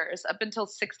 years up until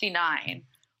 1969,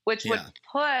 which would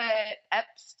put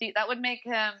Epstein, that would make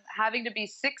him having to be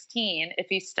 16 if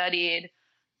he studied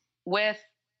with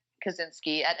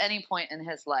Kaczynski at any point in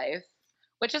his life,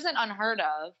 which isn't unheard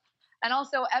of. And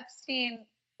also Epstein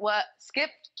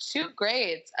skipped 2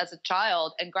 grades as a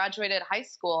child and graduated high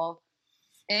school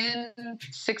in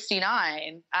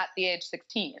 1969 at the age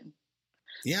 16.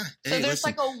 Yeah. So there's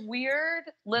like a weird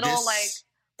little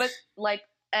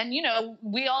and you know,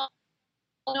 we all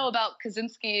know about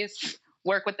Kaczynski's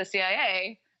work with the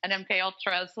CIA and MK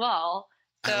Ultra as well.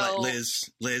 So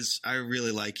Liz, I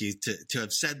really like you to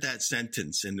have said that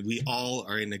sentence, and we all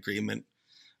are in agreement.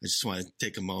 I just want to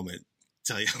take a moment,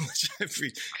 tell you how much I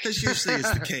appreciate, because usually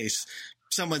it's the case.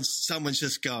 Someone's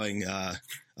just going,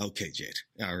 okay, Jade.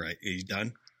 All right. Are you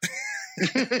done?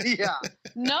 Yeah.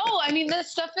 No, I mean,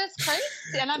 this stuff is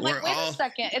crazy. And I'm like, wait a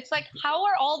second. It's like, how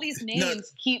are all these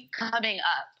names keep coming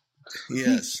up?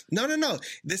 Yes. No.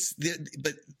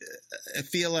 But I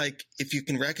feel like if you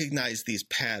can recognize these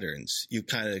patterns, you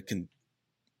kind of can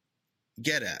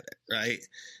get at it, right?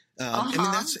 I mean,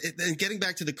 that's and getting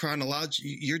back to the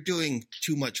chronology. You're doing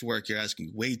too much work. You're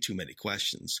asking way too many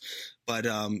questions. But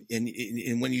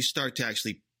and when you start to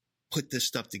actually put this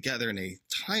stuff together in a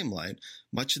timeline,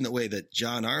 much in the way that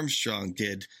John Armstrong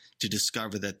did to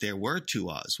discover that there were 2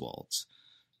 Oswalds,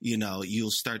 you know,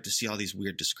 you'll start to see all these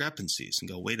weird discrepancies and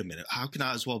go, wait a minute, how can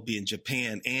Oswald be in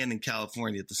Japan and in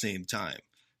California at the same time?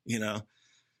 You know?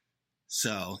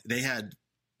 So they had,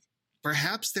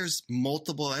 perhaps there's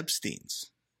multiple Epsteins,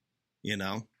 you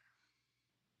know?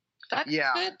 That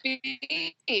could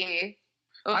be.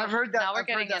 I've heard that. Now we're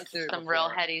getting into some real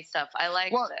heady stuff. I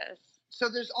like this. So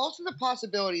there's also the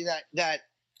possibility that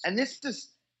and this is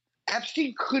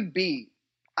Epstein could be.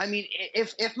 I mean,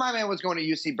 if my man was going to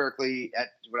UC Berkeley at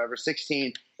whatever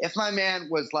 16, if my man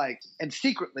was like, and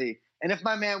secretly, and if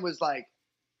my man was like,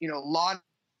 you know, lauded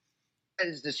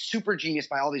as this super genius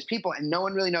by all these people, and no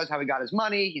one really knows how he got his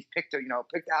money. He's picked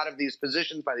out of these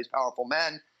positions by these powerful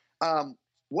men.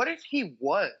 What if he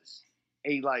was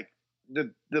a like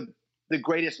the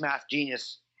greatest math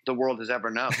genius the world has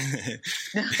ever known?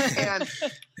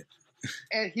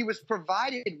 and he was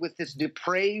provided with this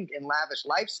depraved and lavish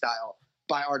lifestyle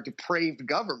by our depraved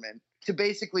government to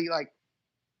basically like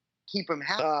keep him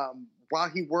happy while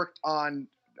he worked on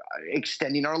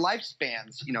extending our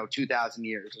lifespans, 2,000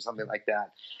 years or something like that.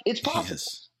 It's possible.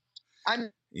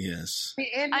 Yes.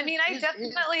 I mean, I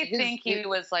definitely think he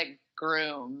was like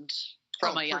groomed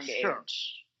from a young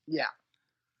age. Yeah.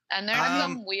 And there's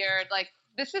some weird, like,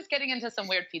 this is getting into some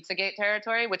weird Pizzagate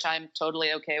territory, which I'm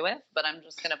totally okay with, but I'm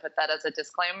just going to put that as a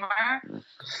disclaimer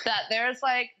that there's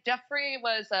like, Jeffrey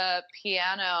was an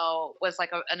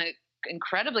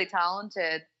incredibly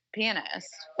talented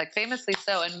pianist, like famously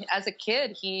so. And as a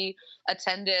kid, he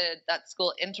attended that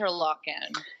school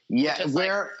Interlochen, which is like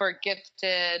for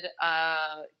gifted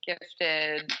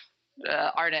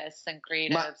artists and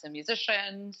creatives and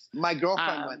musicians. My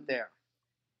girlfriend went there.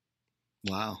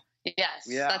 Wow. Yes,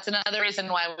 that's another reason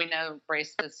why we know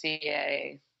Brace was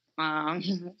CA,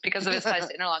 because of his ties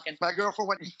to Interlochen. My girlfriend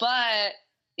went.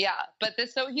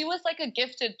 So he was like a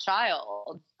gifted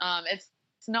child. It's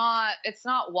not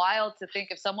wild to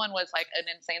think if someone was like an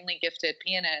insanely gifted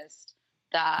pianist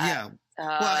that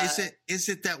Well, is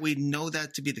it that we know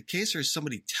that to be the case, or is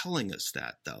somebody telling us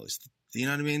that though? You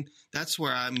know what I mean? That's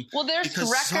where I'm. Well, there's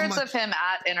records of him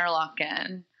at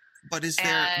Interlaken. But is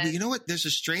there? You know what? There's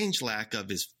a strange lack of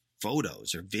his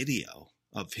photos or video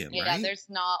of him. Yeah, right? There's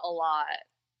not a lot.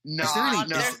 No,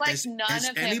 there's like none of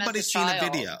him. Has anybody seen a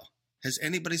video? Has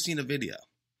anybody seen a video?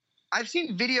 I've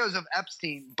seen videos of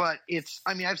Epstein, but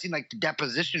I've seen like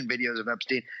deposition videos of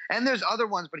Epstein, and there's other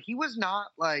ones, but he was not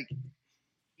like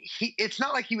it's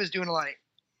not like he was doing a lot of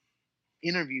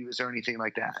interviews or anything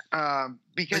like that.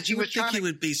 Because but he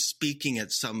would be speaking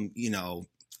at some,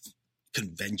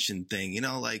 convention thing,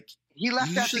 like he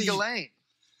left that to Ghislaine.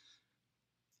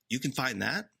 You can find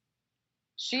that.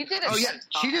 She did. Oh yeah,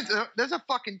 she did. There's a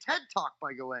fucking TED Talk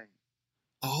by Ghislaine.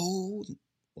 Oh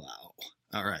wow.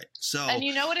 All right. So, and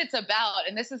you know what it's about,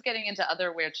 and this is getting into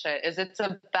other weird shit, is it's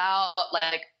about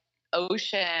like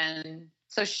ocean.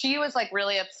 So she was like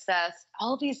really obsessed.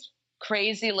 All these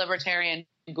crazy libertarian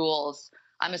ghouls,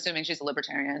 I'm assuming she's a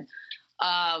libertarian,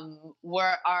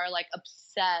 are like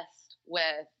obsessed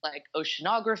with like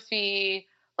oceanography,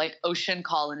 like ocean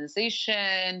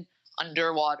colonization,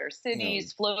 underwater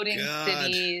cities, floating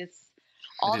cities,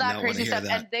 all that crazy stuff.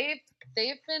 And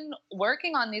they've been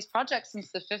working on these projects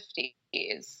since the 50s.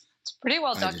 It's pretty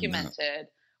well documented,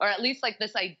 or at least like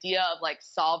this idea of like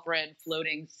sovereign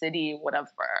floating city, whatever.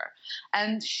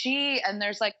 And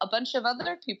there's like a bunch of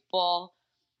other people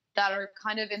that are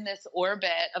kind of in this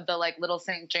orbit of the like Little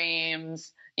St.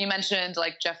 James. You mentioned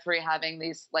like Jeffrey having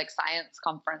these like science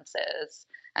conferences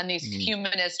and these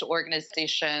humanist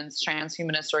organizations,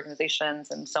 transhumanist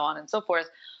organizations, and so on and so forth.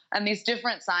 And these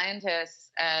different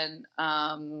scientists and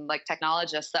like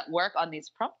technologists that work on these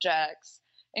projects,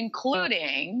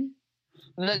 including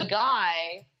the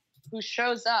guy who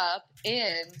shows up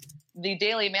in the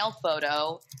Daily Mail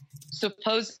photo,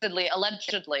 supposedly,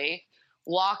 allegedly,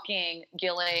 walking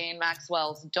Ghislaine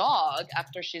Maxwell's dog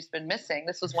after she's been missing.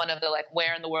 This was one of the like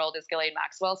 "Where in the world is Ghislaine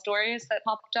Maxwell" stories that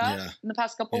popped up in the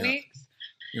past couple weeks.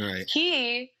 You're right.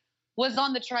 He was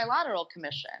on the Trilateral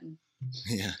Commission.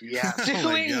 Yeah.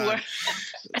 Doing work.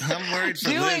 I'm worried for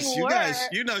Liz. You guys,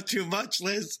 you know too much,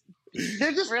 Liz. Do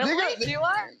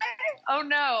I? Oh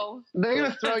no. They're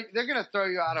gonna throw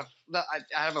you out of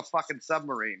a fucking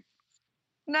submarine.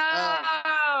 No.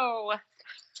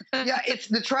 Yeah, it's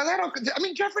the Trilateral. I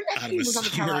mean, Jeffrey Epstein was on the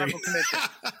Trilateral Commission.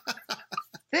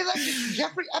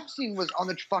 Jeffrey Epstein was on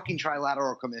the fucking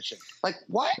Trilateral Commission. Like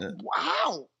what?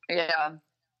 How? Yeah.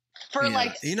 For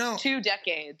 2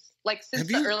 decades, like since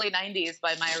the early 90s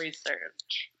by my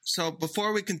research. So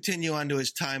before we continue on to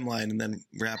his timeline and then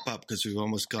wrap up, because we've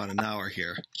almost gone an hour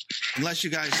here, unless you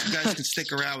guys can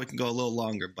stick around, we can go a little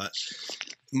longer. But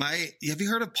have you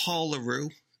heard of Paul LaRue?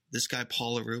 This guy,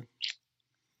 Paul LaRue?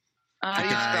 How do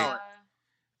you spell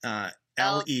it?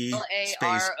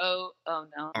 L-E-A-R-O. Oh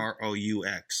no.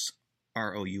 R-O-U-X.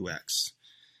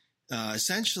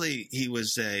 Essentially, he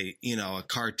was a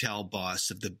cartel boss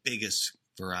of the biggest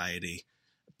variety,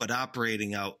 but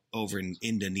operating out over in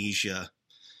Indonesia,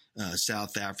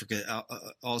 South Africa,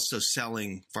 also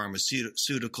selling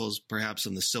pharmaceuticals, perhaps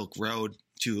on the Silk Road,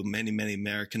 to many, many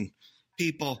American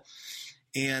people.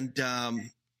 And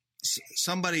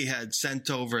somebody had sent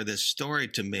over this story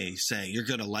to me saying, "You're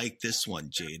going to like this one,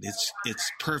 Jade.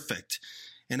 It's perfect."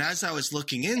 And as I was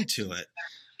looking into it,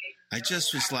 I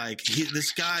just was like,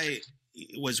 this guy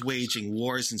was waging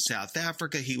wars in South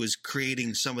Africa. He was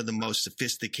creating some of the most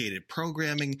sophisticated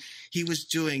programming. He was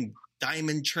doing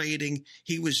diamond trading.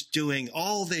 He was doing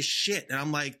all this shit. And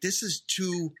I'm like, this is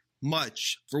too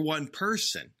much for one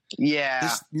person. Yeah.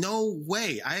 There's no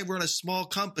way. I run a small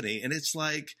company, and it's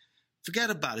like, forget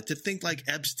about it. To think like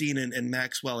Epstein and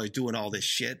Maxwell are doing all this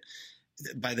shit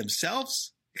by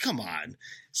themselves? Come on.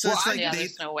 So it's like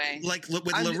there's no way. Like with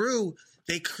LaRue,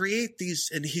 they create these,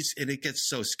 and it gets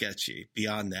so sketchy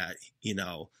beyond that.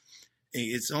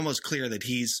 It's almost clear that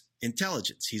he's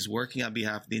intelligence. He's working on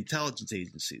behalf of the intelligence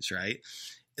agencies, right?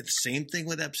 The same thing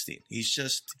with Epstein. He's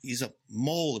a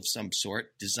mole of some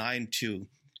sort designed to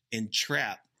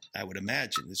entrap, I would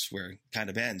imagine. This is where it kind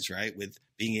of ends, right? With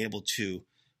being able to,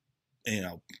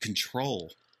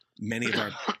 control many of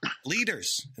our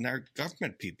leaders and our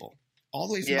government people, all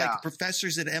the way from like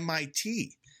professors at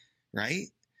MIT,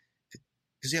 right?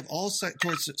 Because you have all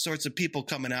sorts of people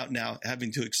coming out now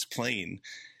having to explain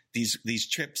these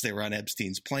trips they were on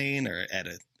Epstein's plane or at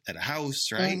a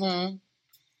house, right? Mm-hmm.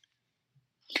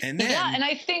 And then, and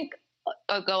I think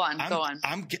go on.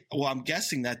 I'm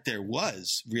guessing that there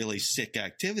was really sick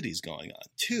activities going on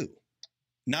too.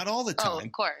 Not all the time. Oh,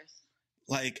 of course.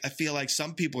 Like, I feel like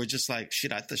some people are just like,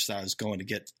 shit, I thought I was going to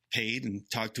get paid and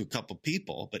talk to a couple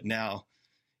people, but now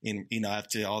in,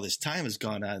 after all this time has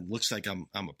gone on, it looks like I'm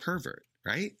a pervert,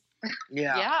 right?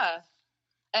 Yeah. Yeah.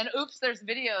 And oops, there's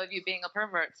video of you being a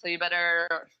pervert, so you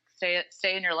better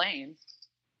stay in your lane.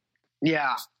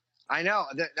 Yeah, I know.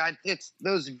 It's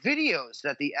those videos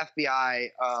that the FBI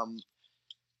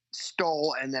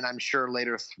stole, and then I'm sure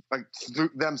later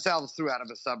themselves threw out of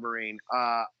a submarine,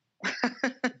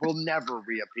 will never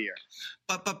reappear.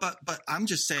 But I'm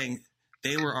just saying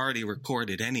they were already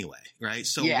recorded anyway, right?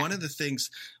 So one of the things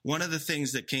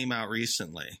that came out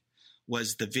recently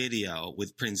was the video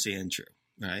with Prince Andrew,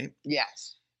 right?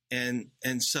 Yes. And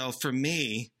so for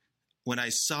me, when I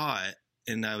saw it,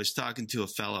 and I was talking to a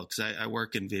fellow, because I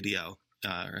work in video,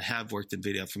 or have worked in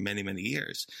video for many, many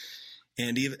years.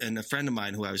 And a friend of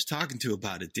mine who I was talking to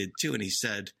about it did too. And he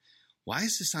said, why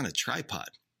is this on a tripod?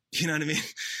 You know what I mean?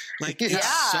 Like,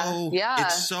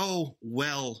 it's so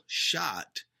well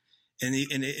shot. And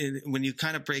when you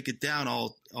kind of break it down,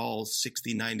 all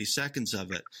 60, 90 seconds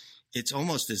of it, it's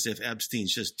almost as if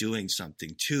Epstein's just doing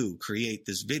something to create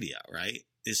this video, right?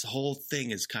 This whole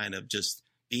thing is kind of just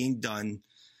being done,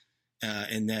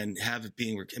 and then have it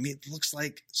being, it looks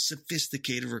like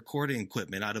sophisticated recording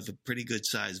equipment out of a pretty good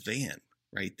sized van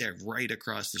right there, right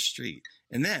across the street.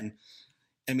 And then,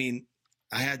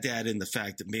 I had to add in the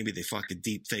fact that maybe they fucking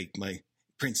deep faked my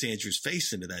Prince Andrew's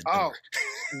face into that door.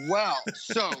 Well,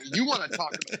 so you want to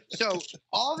talk about, so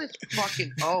all this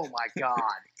fucking, oh my God.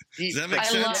 Does that make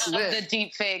sense? I love the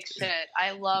deep fake shit.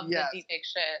 I love the deep fake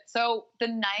shit. So the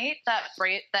night that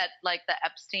the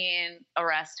Epstein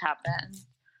arrest happened,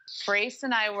 Brace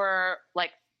and I were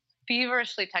like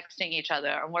feverishly texting each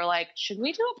other, and we're like, should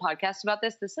we do a podcast about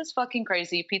this? This is fucking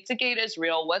crazy. Pizzagate is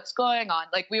real. What's going on?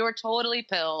 Like, we were totally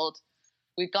pilled.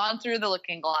 We've gone through the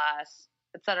looking glass,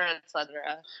 et cetera, et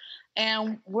cetera.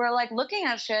 And we're like looking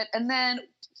at shit, and then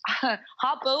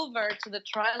hop over to the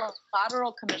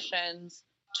Trilateral Commission's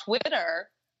Twitter,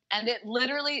 and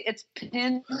its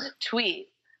pinned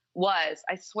tweet was,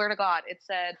 I swear to God, it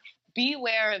said,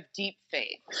 beware of deep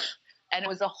fake. And it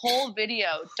was a whole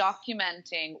video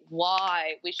documenting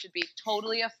why we should be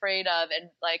totally afraid of and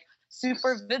like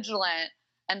super vigilant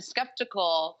and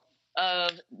skeptical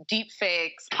of deep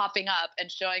fakes popping up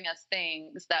and showing us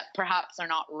things that perhaps are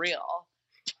not real.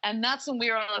 And that's when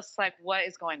we were just like, what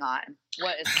is going on?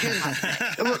 What is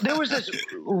happening? There was this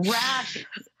rash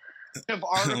of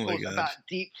articles about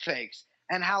deep fakes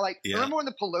and how, like, remember when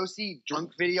the Pelosi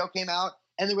drunk video came out?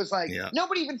 And it was like,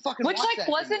 nobody even fucking watched that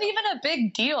wasn't video. even a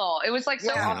big deal. It was like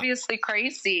so obviously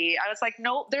crazy. I was like,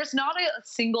 no, there's not a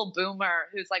single boomer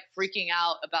who's like freaking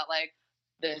out about like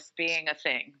this being a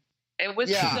thing. It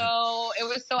was so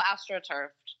astroturfed.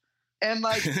 And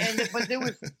like, but there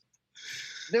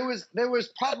was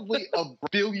probably a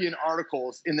billion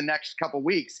articles in the next couple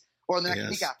weeks or the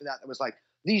next week after that was like,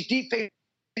 these deep fakes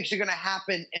are going to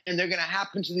happen, and they're going to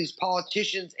happen to these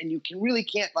politicians, and you really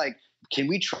can't, like, can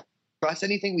we trust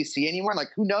anything we see anymore? Like,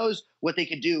 who knows what they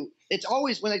could do? It's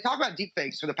always, when they talk about deep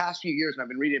fakes for the past few years, and I've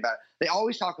been reading about it, they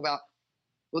always talk about,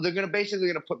 well, they're going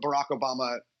to put Barack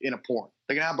Obama in a porn.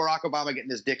 They're going to have Barack Obama getting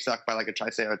his dick sucked by like a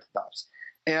Triceratops.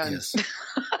 And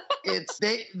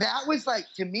that was like,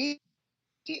 to me,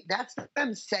 that's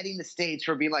them setting the stage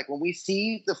for being like, when we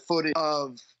see the footage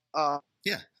of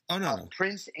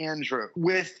Prince Andrew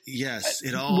with a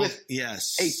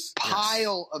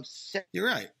pile of you're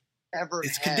right.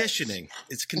 It's heads. Conditioning.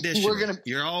 It's conditioning.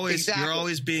 You're always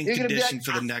being conditioned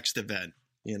for the next event,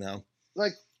 you know?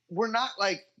 Like, we're not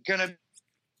like gonna,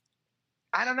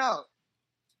 I don't know.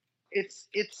 It's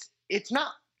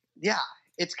not,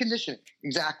 it's conditioning.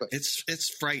 Exactly. It's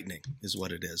frightening is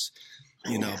what it is,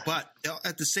 you know, but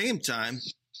at the same time,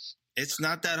 it's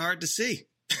not that hard to see.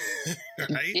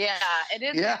 Right? Yeah, it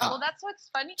is. Yeah. Well, that's what's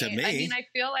funny. To me. I mean, I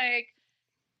feel like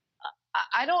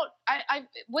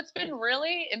what's been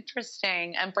really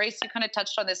interesting, and Brace, you kind of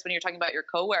touched on this when you're talking about your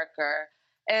coworker,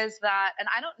 is that, and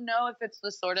I don't know if it's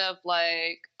the sort of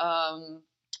like,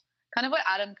 kind of what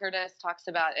Adam Curtis talks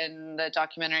about in the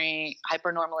documentary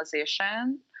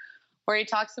Hypernormalization, where he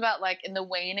talks about like in the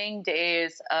waning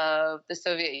days of the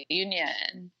Soviet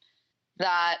Union,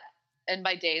 that, and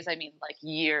by days, I mean like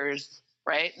years,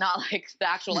 right? Not like the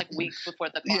actual like weeks before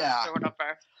the collapse or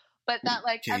whatever. But that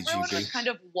like KGB. Everyone was kind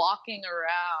of walking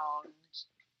around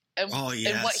in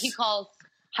what he calls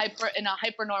in a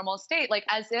hypernormal state, like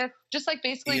as if just like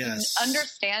basically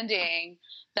understanding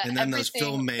that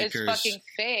everything is fucking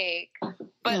fake,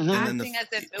 but acting as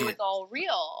if it was all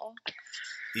real.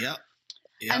 Yep.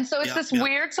 And so it's this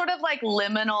weird sort of like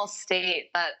liminal state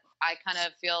that I kind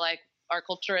of feel like our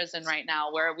culture is in right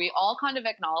now, where we all kind of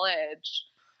acknowledge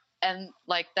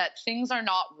like that things are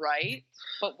not right,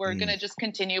 but we're going to just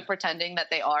continue pretending that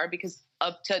they are, because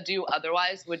to do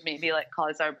otherwise would maybe like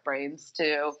cause our brains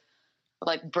to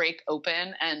like break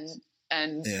open and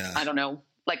I don't know,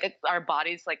 like our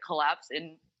bodies like collapse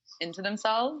into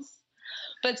themselves.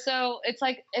 But so it's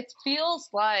like, it feels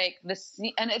like this,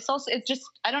 and it's just,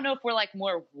 I don't know if we're like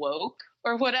more woke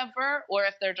or whatever, or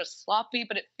if they're just sloppy,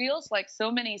 but it feels like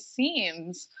so many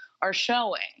seams are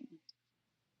showing.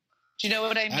 Do you know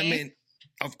what I mean? I mean,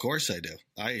 of course I do.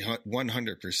 I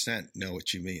 100% know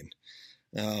what you mean.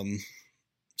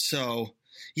 So,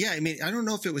 yeah, I mean, I don't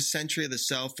know if it was Century of the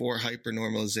Self or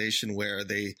Hypernormalization where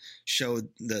they showed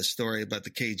the story about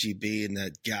the KGB and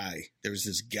that guy. There was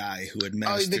this guy who had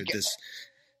mastered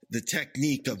the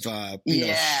technique of, you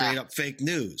know, straight up fake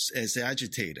news as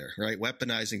agitator, right?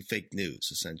 Weaponizing fake news,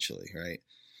 essentially, right?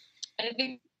 I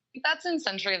think that's in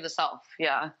Century of the Self.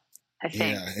 Yeah, I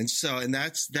think. Yeah, and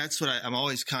that's what I'm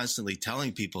always constantly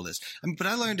telling people this. I mean, but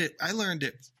I learned it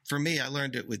for me. I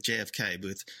learned it with JFK,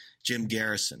 with Jim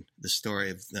Garrison, the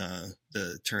story of the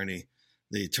attorney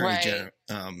right. general,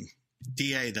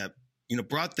 DA that, you know,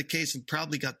 brought the case and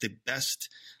probably got the best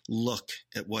look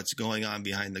at what's going on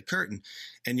behind the curtain.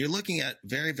 And you're looking at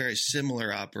very, very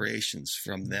similar operations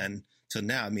from then to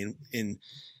now. I mean,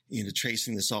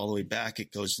 tracing this all the way back,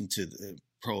 it goes into the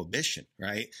Prohibition,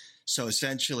 right? So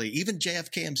essentially, even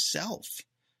JFK himself,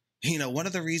 you know, one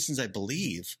of the reasons I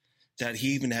believe that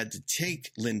he even had to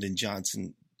take Lyndon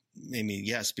Johnson, I mean,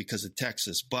 yes, because of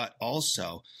Texas, but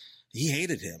also he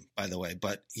hated him, by the way,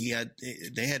 but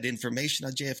they had information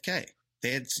on JFK.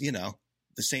 They had, you know,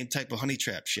 the same type of honey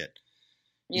trap shit.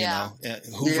 Yeah. You know,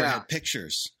 Hoover had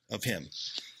pictures of him.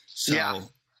 So,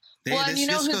 and you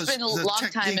know who's been a long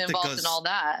time involved in all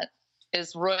that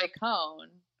is Roy Cohn.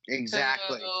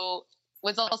 Exactly. Who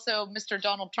was also Mr.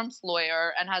 Donald Trump's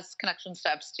lawyer and has connections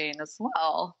to Epstein as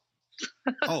well.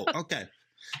 Oh, okay.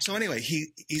 So anyway,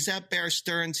 he's at Bear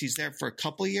Stearns. He's there for a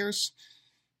couple of years.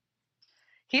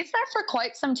 He's there for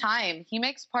quite some time. He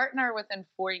makes partner within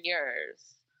 4 years.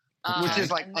 Which is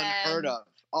like unheard of,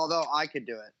 although I could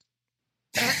do it.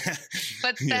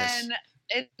 But then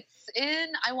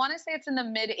I want to say it's in the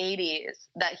mid 80s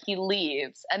that he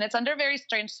leaves. And it's under very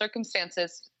strange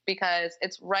circumstances because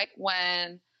it's right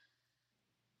when,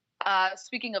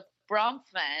 speaking of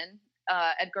Bronfman,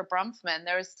 Edgar Bronfman,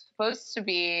 there was supposed to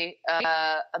be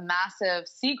a massive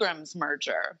Seagram's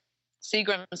merger.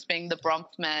 Seagram's being the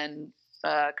Bronfman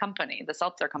company, the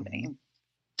seltzer company.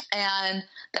 And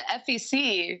the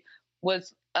FEC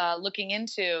was looking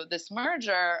into this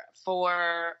merger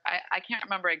for, I can't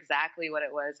remember exactly what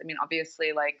it was. I mean,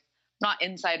 obviously, like, not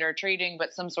insider trading,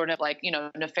 but some sort of like, you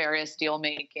know, nefarious deal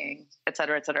making, et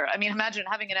cetera, et cetera. I mean, imagine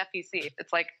having an FEC.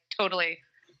 It's like totally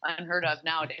unheard of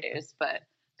nowadays, but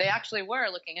they actually were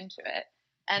looking into it.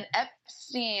 And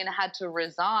Epstein had to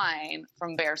resign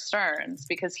from Bear Stearns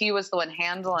because he was the one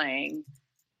handling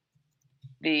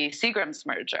the Seagram's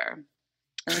merger.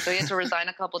 And so he had to resign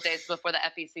a couple of days before the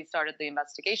FEC started the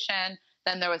investigation.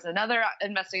 Then there was another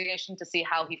investigation to see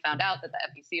how he found out that the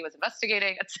FEC was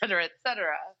investigating, et cetera, et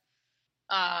cetera.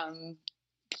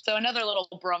 So another little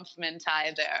Bronfman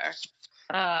tie there.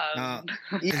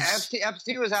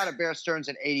 Epstein was out of Bear Stearns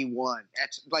in 81.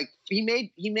 That's like he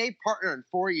made partner in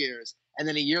 4 years, and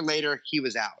then a year later he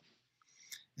was out.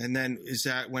 And then is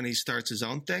that when he starts his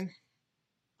own thing?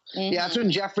 Mm-hmm. Yeah, that's when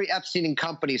Jeffrey Epstein and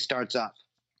Company starts up.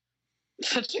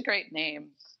 Such a great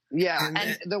name. Yeah,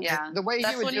 and the way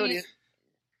he would do it is...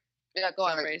 Yeah, go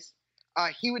on, Grace.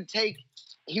 He would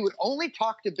only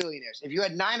talk to billionaires. If you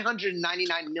had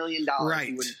 $999 million,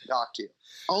 he wouldn't talk to you.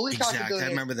 Only talk to billionaires. I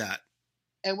remember that.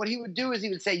 And what he would do is he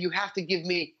would say, you have to give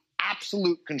me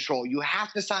absolute control. You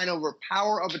have to sign over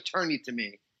power of attorney to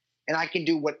me, and I can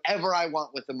do whatever I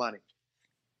want with the money.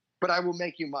 But I will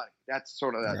make you money. That's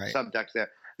sort of that subtext there.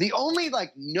 The only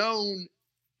like known,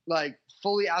 like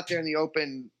fully out there in the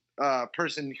open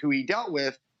person who he dealt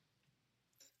with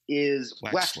is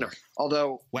Wexner.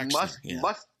 Although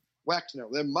Wexner,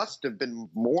 there must have been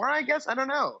more, I guess. I don't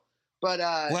know. But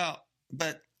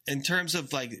but in terms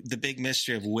of like the big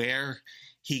mystery of where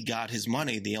he got his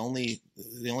money, the only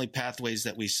pathways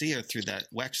that we see are through that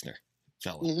Wexner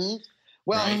fellow. Mm-hmm.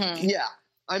 Well, yeah.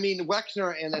 I mean,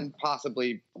 Wexner and then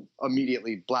possibly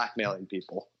immediately blackmailing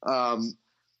people.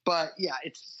 But yeah,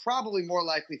 it's probably more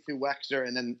likely through Wexner,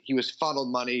 and then he was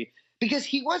funneled money because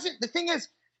he wasn't. The thing is,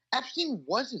 Epstein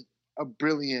wasn't a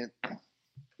brilliant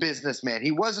businessman. He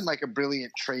wasn't like a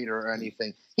brilliant trader or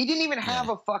anything. He didn't even have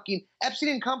a fucking Epstein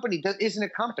and Company. Isn't a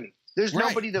company. There's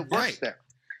nobody that works there.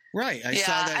 Right. I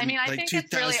saw that. I mean, I like think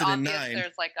it's really obvious 2009.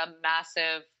 there's like a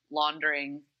massive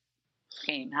laundering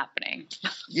game happening.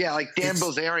 Yeah, like Dan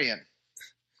Bilzerian.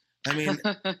 I mean,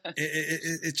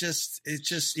 it just,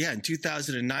 yeah. In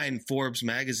 2009, Forbes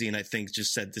magazine, I think,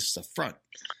 just said this is a front.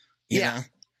 You know?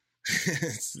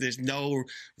 There's no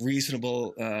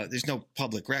reasonable, there's no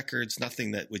public records, nothing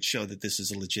that would show that this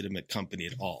is a legitimate company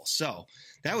at all. So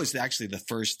that was actually the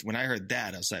first, when I heard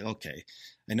that, I was like, okay,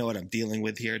 I know what I'm dealing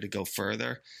with here to go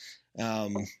further.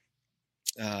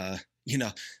 You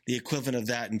know, the equivalent of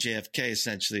that in JFK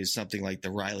essentially is something like the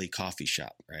Riley Coffee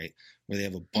Shop, right? Where they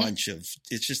have a bunch of,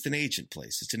 it's just an agent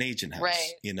place. It's an agent house,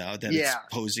 right. You know, that it's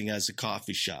posing as a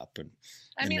coffee shop and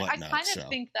whatnot. I kind of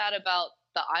think that about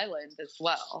the island as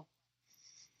well.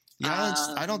 Yeah,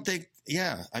 I don't think,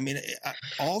 I mean,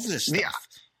 all this stuff.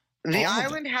 The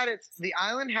island had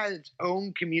its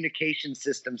own communication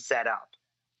system set up.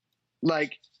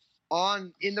 Like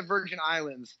in the Virgin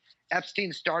Islands,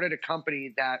 Epstein started a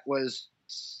company that was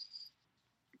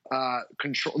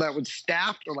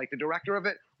staffed, or like the director of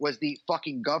it was the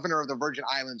fucking governor of the Virgin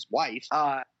Islands' wife.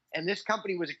 And this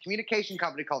company was a communication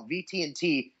company called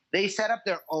VT&T. They set up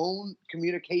their own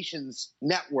communications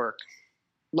network,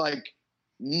 like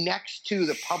next to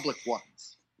the public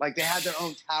ones. Like they had their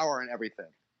own tower and everything.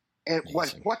 And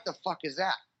what the fuck is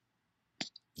that?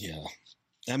 Yeah.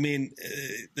 I mean,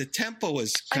 the tempo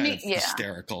was kind of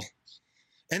hysterical.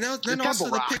 And then also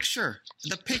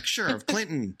the picture of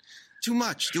Clinton,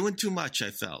 doing too much, I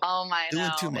felt. Oh my God.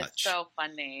 Doing too much. It's so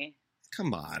funny.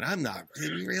 Come on. I'm not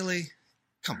really.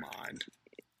 Come on.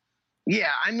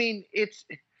 Yeah. I mean,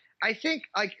 I think,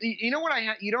 like, you know what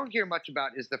you don't hear much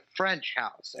about is the French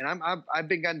house. And I've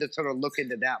begun to sort of look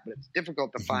into that, but it's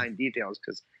difficult to find details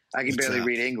because I can barely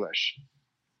read English.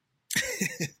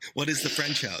 What is the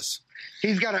French house?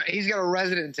 He's got a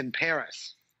residence in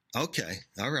Paris. Okay.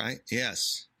 All right.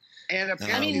 Yes. And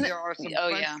apparently there are some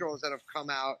French girls that have come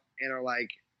out and are like,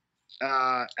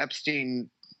 Epstein,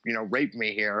 raped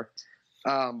me here.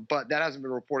 But that hasn't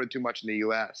been reported too much in the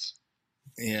U.S.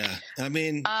 Yeah. I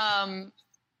mean,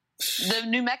 the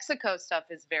New Mexico stuff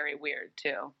is very weird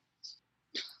too.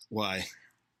 Why?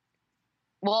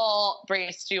 Well,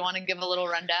 Brace, do you want to give a little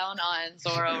rundown on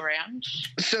Zorro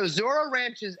Ranch? So Zorro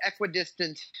Ranch is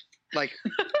equidistant, like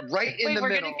right in the middle.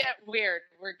 We're going to get weird.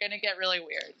 We're going to get really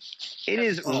weird. It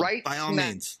is right by all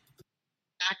means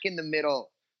back in the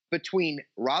middle between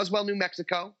Roswell, New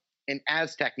Mexico and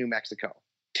Aztec, New Mexico.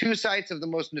 Two sites of the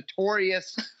most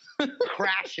notorious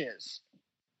crashes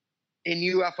in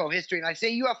UFO history. And I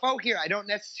say UFO here, I don't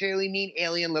necessarily mean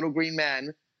alien little green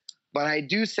men, but I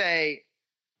do say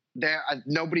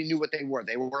nobody knew what they were.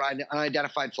 They were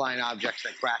unidentified flying objects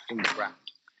that crashed into the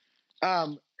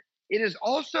ground. It is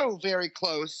also very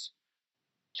close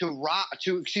to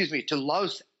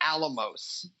Los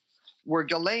Alamos, where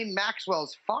Ghislaine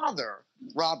Maxwell's father,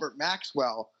 Robert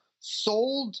Maxwell,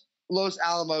 sold Los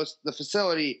Alamos, the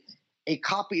facility, a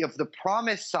copy of the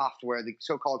Promise software, the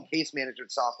so-called case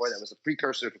management software that was a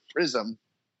precursor to PRISM,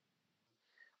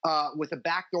 with a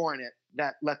backdoor in it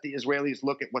that let the Israelis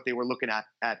look at what they were looking at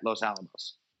Los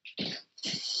Alamos.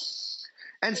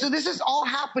 And so this is all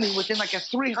happening within like a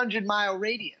 300-mile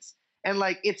radius. And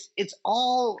like it's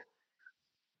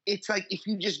like if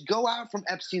you just go out from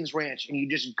Epstein's ranch and you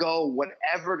just go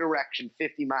whatever direction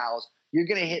 50 miles, you're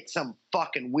going to hit some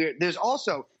fucking weird. There's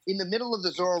also in the middle of the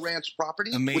Zorro Ranch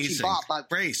property, which he bought by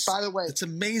the way. It's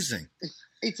amazing.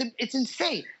 It's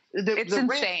insane. It's insane.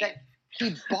 Ranch that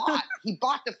he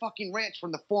bought the fucking ranch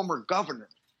from the former governor.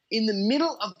 In the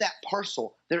middle of that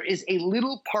parcel, there is a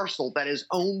little parcel that is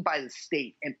owned by the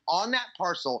state. And on that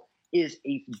parcel is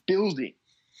a building.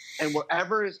 And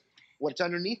what's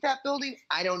underneath that building,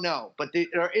 I don't know. But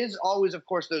there is always, of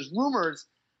course, those rumors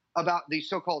about the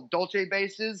so-called Dulce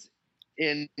bases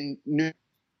in New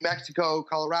Mexico,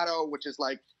 Colorado, which is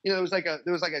like, there was like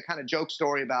a kind of joke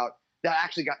story about that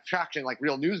actually got traction, like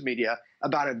real news media,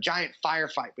 about a giant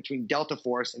firefight between Delta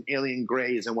Force and alien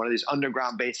Greys in one of these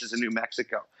underground bases in New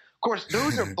Mexico. Of course,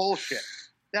 those are bullshit.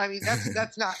 I mean,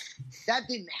 that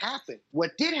didn't happen.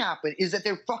 What did happen is that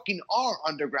there fucking are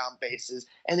underground bases,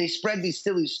 and they spread these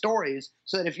silly stories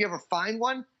so that if you ever find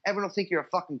one, everyone will think you're a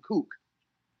fucking kook.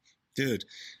 Dude,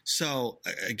 so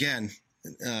again,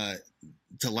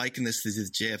 to liken this to the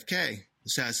JFK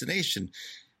assassination,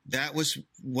 that was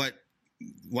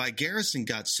why Garrison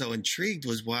got so intrigued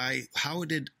was why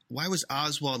was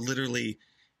Oswald literally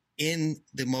in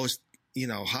the most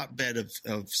hotbed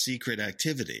of secret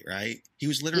activity, right? He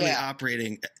was literally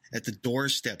operating at the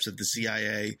doorsteps of the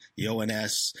CIA, the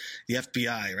ONS, the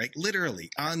FBI, right? Literally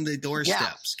on the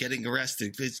doorsteps, getting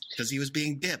arrested because he was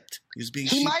being dipped.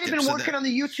 He might have been working on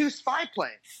the U-2 spy plane.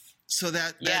 So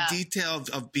that detail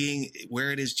of being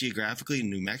where it is geographically in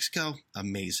New Mexico,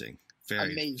 amazing.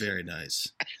 very, amazing. very nice.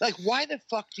 Like, why the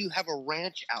fuck do you have a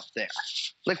ranch out there?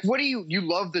 Like, what do you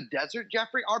love the desert,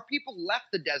 Jeffrey? Our people left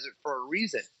the desert for a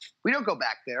reason. We don't go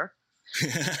back there.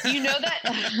 You know that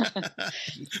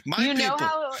you know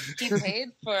how he paid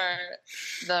for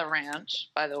the ranch,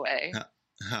 by the way.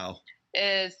 How?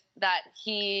 Is that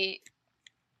he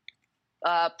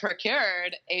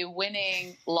procured a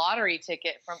winning lottery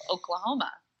ticket from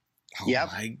Oklahoma. Oh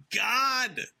my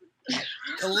God.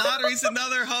 The lottery's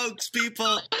another hoax,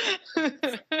 people.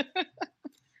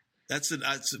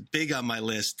 That's big on my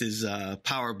list is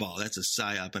Powerball. That's a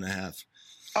psyop and a half.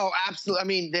 Oh, absolutely. I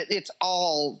mean, it's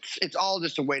all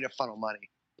just a way to funnel money.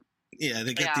 Yeah,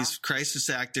 they get these crisis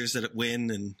actors that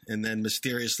win and then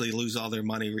mysteriously lose all their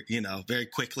money, very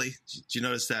quickly. Did you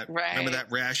notice that? Right. Remember that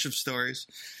rash of stories?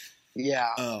 Yeah.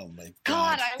 Oh, my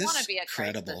God, God. I want to be a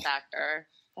crisis actor.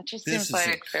 That just seems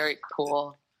like very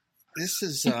cool. This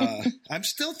is, I'm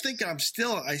still thinking, I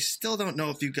still don't know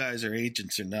if you guys are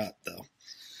agents or not, though.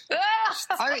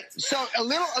 So a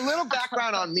little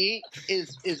background on me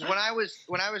is when I was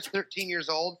 13 years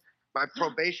old, my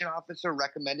probation officer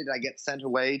recommended I get sent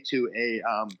away to a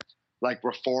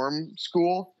reform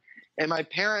school, and my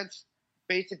parents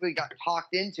basically got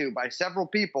talked into by several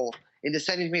people into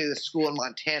sending me to this school in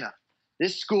Montana.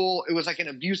 This school, it was like an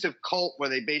abusive cult where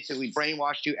they basically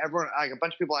brainwashed you. Everyone, like a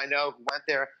bunch of people I know who went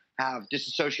there have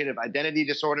dissociative identity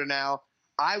disorder now.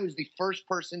 I was the first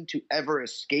person to ever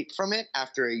escape from it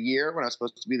after a year when I was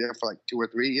supposed to be there for like 2 or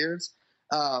 3 years.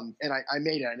 And I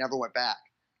made it. I never went back.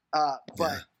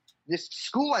 But this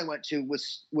school I went to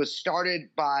was started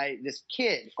by this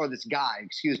guy,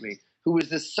 who was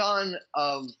the son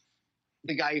of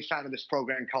the guy who founded this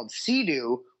program called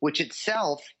CEDU, which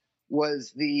itself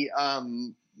was the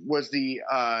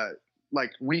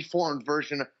reformed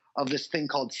version of this thing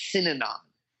called Synanon.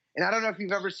 And I don't know if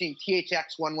you've ever seen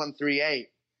THX 1138,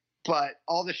 but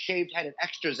all the shaved-headed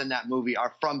extras in that movie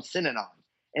are from Synanon.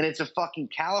 And it's a fucking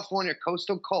California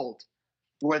coastal cult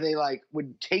where they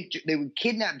would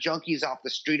kidnap junkies off the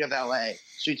streets of LA,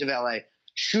 shoot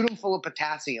them full of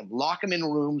potassium, lock them in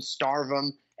rooms, starve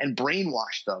them, and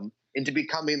brainwash them into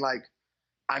becoming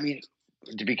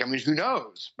who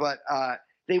knows? But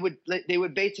they would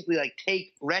basically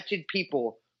take wretched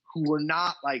people who were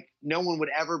not no one would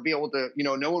ever be able to,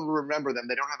 no one would remember them.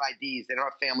 They don't have IDs. They don't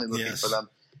have family looking for them.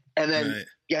 And then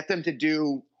get them to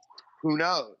do who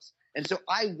knows. And so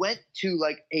I went to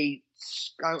I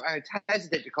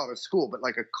hesitate to call it a school, but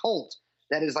a cult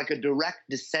that is a direct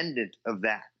descendant of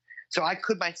that. So I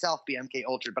could myself be MK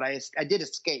Ultra, but I did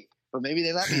escape. But maybe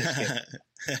they let me escape.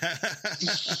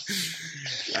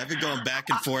 I've been going back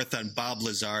and forth on Bob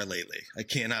Lazar lately. I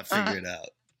cannot figure it out.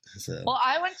 So. Well,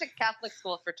 I went to Catholic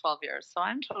school for 12 years, so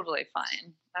I'm totally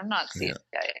fine. I'm not CIA.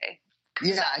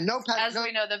 Yeah, we know,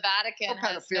 the Vatican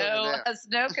has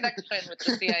no connection with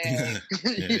the CIA.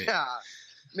 Yeah.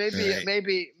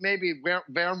 Maybe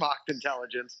Wehrmacht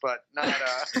intelligence, but not.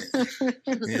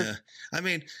 Yeah, I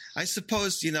mean, I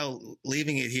suppose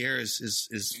leaving it here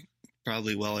is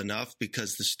probably well enough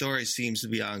because the story seems to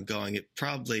be ongoing. It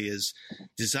probably is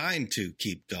designed to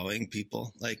keep going.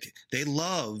 People they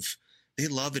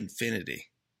love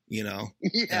infinity. Yeah.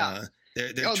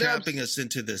 They're trapping us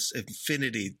into this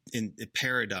infinity in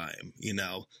paradigm,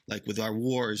 with our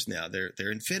wars now.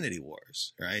 They're infinity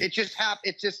wars, right? It's just how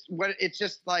it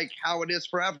is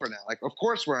forever now. Of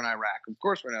course we're in Iraq. Of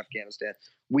course we're in Afghanistan.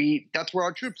 That's where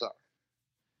our troops are.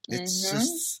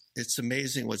 It's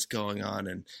amazing what's going on,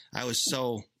 and I was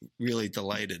so really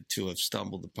delighted to have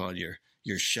stumbled upon your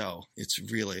show. It's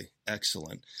really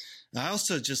excellent. I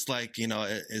also just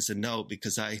as a note,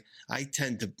 because I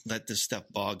tend to let this stuff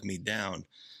bog me down.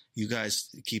 You guys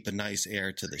keep a nice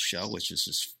air to the show, which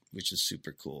is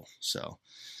super cool. So,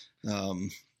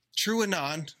 True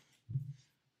Anon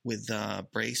with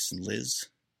Brace and Liz.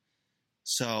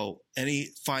 So,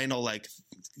 any final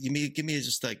give me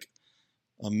just a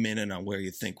minute on where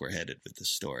you think we're headed with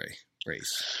this story,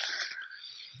 Brace.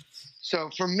 So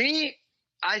for me,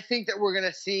 I think that we're going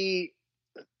to see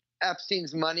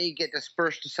Epstein's money get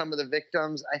dispersed to some of the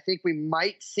victims. I think we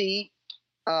might see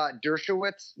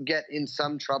Dershowitz get in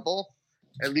some trouble,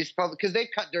 at least probably because they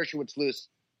cut Dershowitz loose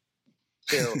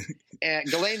too. And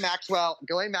Ghislaine Maxwell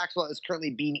is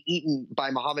currently being eaten by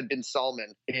Mohammed bin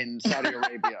Salman in Saudi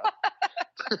Arabia.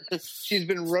 She's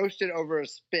been roasted over a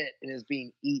spit and is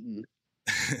being eaten.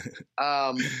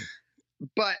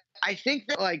 But I think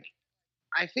that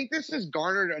I think this has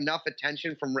garnered enough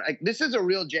attention from this is a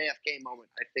real JFK moment,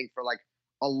 I think, for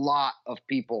a lot of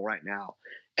people right now.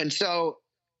 And so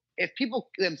if people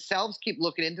themselves keep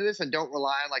looking into this and don't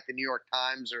rely on the New York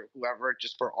Times or whoever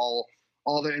just for all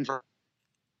their information,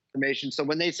 information. So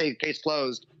when they say case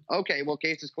closed, okay, well,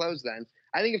 case is closed then.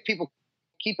 I think if people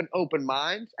keep an open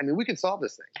mind, I mean, we can solve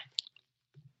this thing.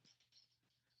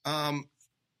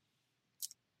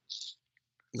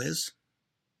 Liz?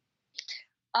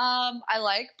 I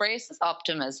like Brace's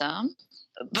optimism,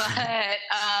 but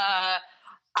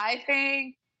I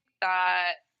think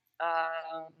that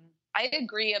I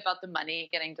agree about the money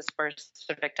getting dispersed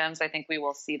to victims. I think we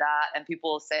will see that, and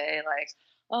people will say like,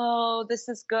 "Oh, this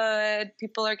is good.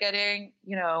 People are getting,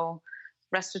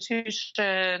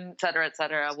 restitution, et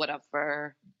cetera,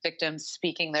 whatever. Victims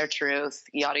speaking their truth,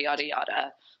 yada yada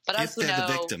yada." But If as we they're know,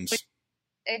 the victims.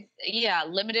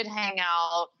 limited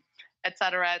hangout, et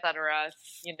cetera,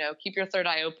 keep your third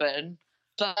eye open.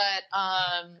 But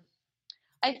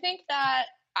I think that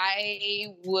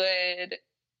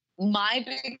my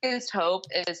biggest hope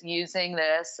is using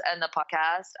this and the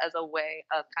podcast as a way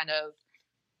of kind of,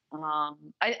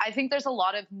 I think there's a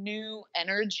lot of new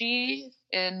energy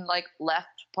in like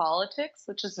left politics,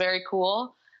 which is very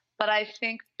cool. But I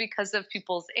think because of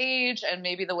people's age and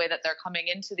maybe the way that they're coming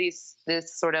into this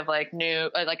sort of like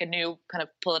new, like a new kind of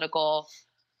political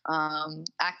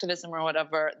activism or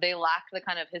whatever, they lack the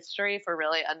kind of history for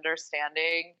really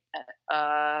understanding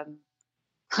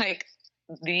like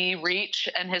the reach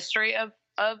and history of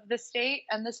the state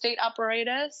and the state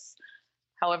apparatus,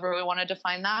 however we want to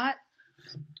define that.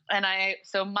 And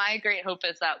so my great hope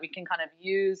is that we can kind of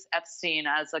use Epstein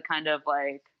as a kind of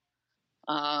like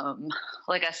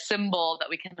a symbol that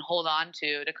we can hold on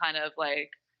to kind of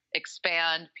like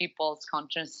expand people's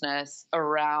consciousness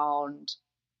around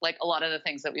like a lot of the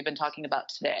things that we've been talking about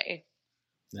today.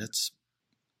 That's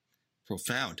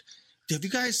profound. Do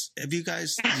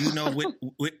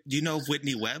you know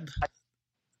Whitney Webb?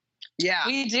 Yeah,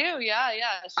 we do. Yeah.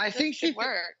 I think she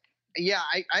work. Yeah,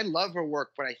 I love her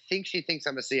work, but I think she thinks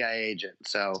I'm a CIA agent.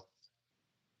 So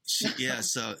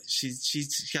so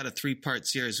she's got a 3-part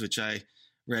series, which I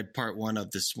read part 1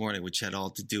 of this morning, which had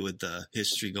all to do with the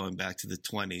history going back to the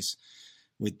 1920s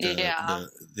with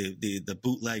the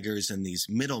bootleggers and these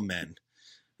middlemen,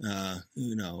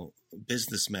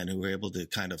 businessmen who were able to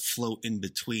kind of float in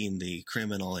between the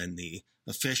criminal and the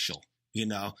official,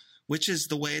 which is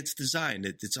the way it's designed.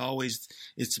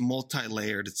 It's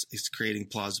multi-layered. It's creating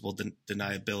plausible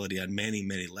deniability on many,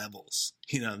 many levels.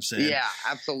 You know what I'm saying? Yeah,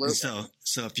 absolutely.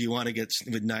 So if you want to get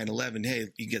with 9/11, hey,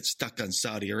 you get stuck on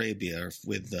Saudi Arabia, or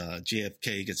with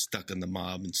JFK, you get stuck on the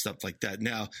mob and stuff like that.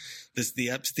 Now, the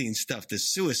Epstein stuff, this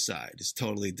suicide is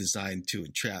totally designed to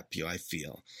entrap you, I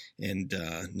feel, and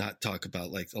not talk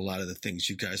about like a lot of the things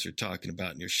you guys are talking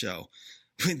about in your show.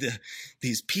 With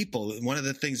these people, one of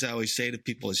the things I always say to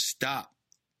people is stop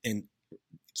and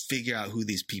figure out who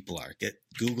these people are.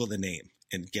 Google the name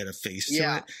and get a face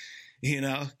to it,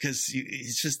 because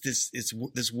it's just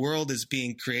this world is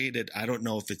being created. I don't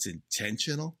know if it's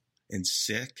intentional and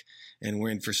sick, and we're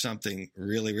in for something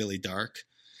really, really dark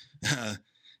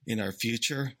in our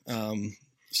future.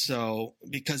 So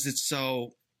because it's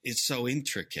so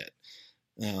intricate.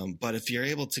 But if you're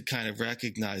able to kind of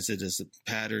recognize it as a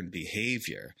pattern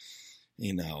behavior,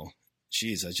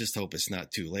 geez, I just hope it's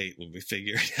not too late when we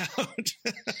figure it out.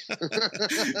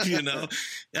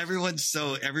 Everyone's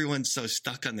so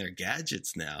stuck on their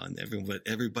gadgets now, and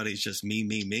everybody's just me,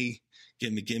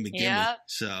 gimme.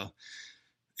 So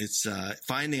it's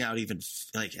finding out even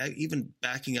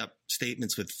backing up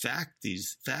statements with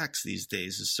facts these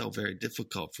days is so very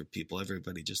difficult for people.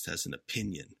 Everybody just has an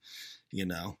opinion,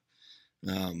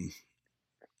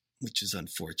 which is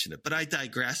unfortunate. But I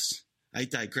digress.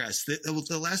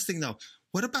 The last thing, though,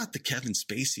 what about the Kevin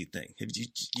Spacey thing? Have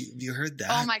you heard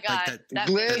that? Oh, my God. That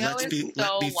video is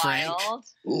so wild.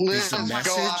 Liz, go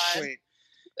on.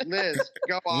 Liz,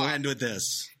 go on. We'll end with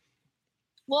this.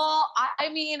 Well, I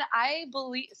mean, I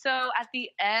believe – so at the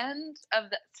end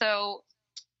of – so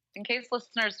in case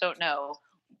listeners don't know,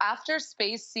 after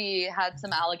Spacey had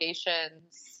some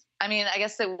allegations – I mean, I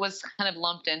guess it was kind of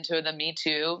lumped into the Me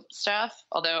Too stuff,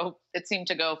 although it seemed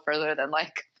to go further than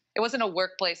it wasn't a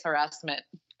workplace harassment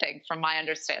thing from my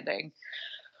understanding.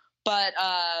 But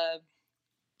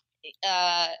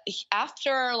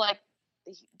after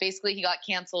basically he got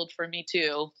canceled for Me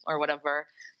Too or whatever,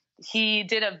 he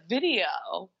did a video,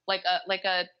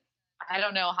 I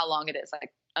don't know how long it is,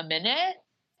 like a minute?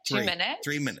 2 minutes?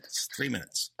 3 minutes. 3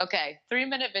 minutes. Okay.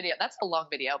 3-minute video. That's a long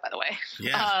video, by the way.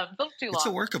 Yeah. Too long. It's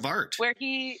a work of art. Where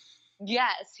he's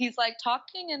like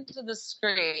talking into the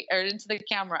screen or into the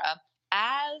camera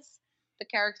as the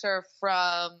character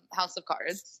from House of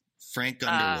Cards. Frank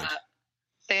Underwood.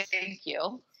 Thank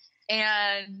you.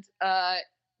 And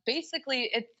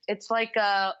basically it's like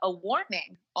a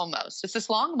warning almost. It's this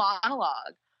long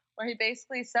monologue where he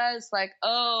basically says like,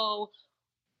 oh,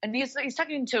 and he's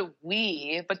talking to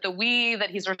we, but the we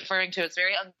that he's referring to is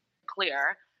very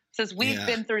unclear. Says, we've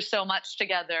been through so much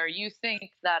together. You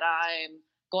think that I'm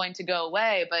going to go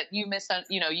away, but you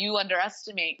you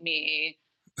underestimate me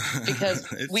because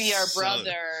we are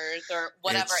brothers or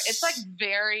whatever. It's like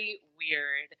very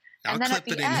weird. I'll and then clip at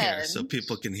the it in end, here so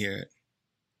people can hear it.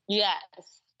 Yes.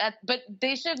 But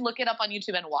they should look it up on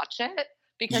YouTube and watch it,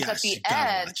 because at the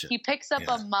end, he picks up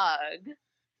a mug,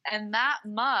 and that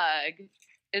mug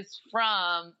is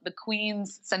from the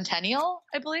Queen's centennial,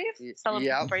 I believe,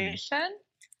 celebration.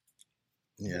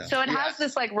 Yeah. So it has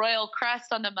this like royal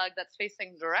crest on the mug that's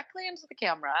facing directly into the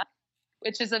camera,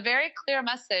 which is a very clear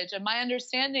message. And my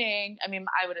understanding, I mean,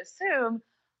 I would assume,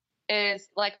 is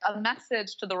like a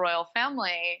message to the royal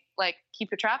family, like, keep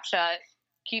your trap shut,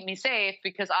 keep me safe,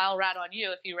 because I'll rat on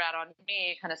you if you rat on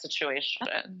me, kind of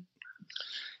situation.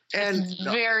 And it's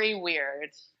very weird.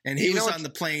 And he was on the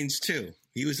planes too.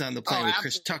 He was on the plane with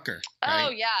Chris Tucker. Right? Oh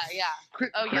yeah.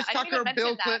 Chris I didn't Tucker, even mention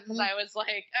Bill that Clinton. because I was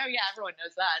like, oh yeah, everyone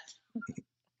knows that.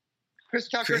 Chris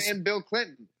Tucker and Bill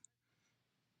Clinton.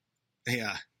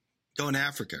 Yeah, going to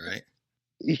Africa, right?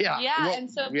 Yeah. Yeah, and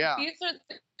so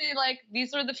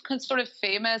these are the sort of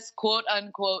famous quote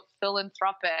unquote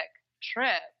philanthropic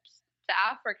trips to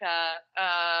Africa.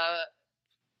 I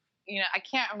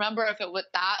can't remember if it was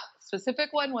that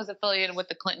specific one was affiliated with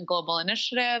the Clinton Global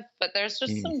Initiative, but there's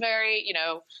just some very,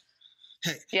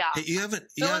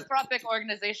 philanthropic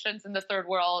organizations in the third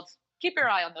world. Keep your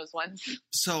eye on those ones.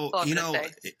 So,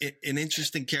 an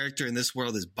interesting character in this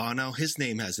world is Bono. His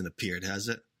name hasn't appeared, has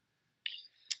it?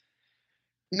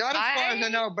 Not as far as I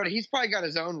know, but he's probably got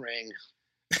his own ring.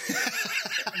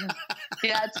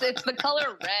 Yeah, it's the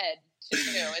color red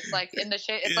too. It's like in the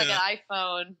shape. It's like an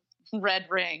iPhone red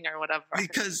ring or whatever.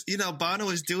 Because Bono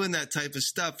is doing that type of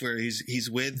stuff where he's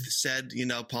with said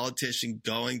politician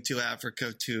going to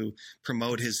Africa to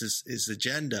promote his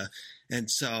agenda, and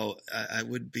so I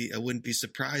wouldn't be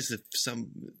surprised if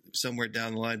somewhere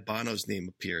down the line Bono's name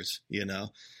appears. I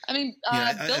mean,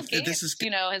 Bill Gates.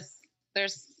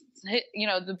 There's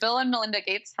the Bill and Melinda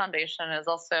Gates Foundation is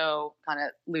also kind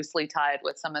of loosely tied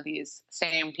with some of these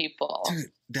same people.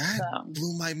 Dude, that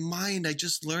blew my mind. I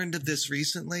just learned of this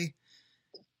recently,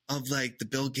 of like the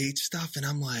Bill Gates stuff, and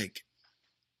I'm like,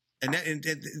 and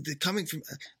coming from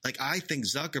like, I think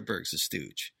Zuckerberg's a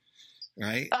stooge,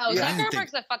 right? Oh,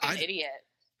 Zuckerberg's a fucking idiot.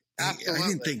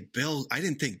 Absolutely. I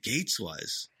didn't think Gates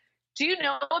was. Do you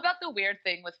know about the weird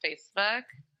thing with Facebook?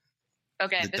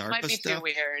 Okay, this DARPA might be stuff? too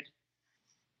weird.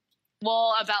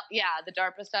 Well, the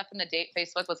DARPA stuff and the date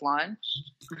Facebook was launched.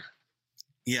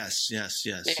 Yes. Yeah,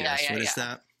 What is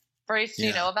that? Brace, do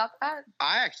you know about that?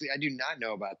 I do not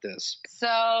know about this.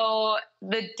 So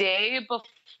the day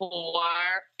before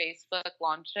Facebook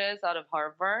launches out of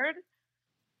Harvard,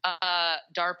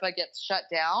 DARPA gets shut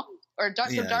down.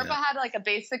 DARPA had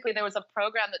basically there was a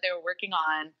program that they were working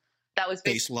on that was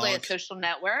basically a social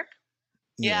network.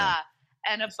 Yeah.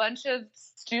 And a bunch of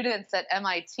students at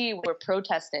MIT were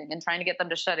protesting and trying to get them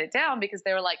to shut it down because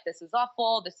they were like, this is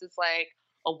awful. This is like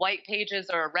a white pages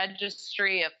or a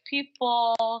registry of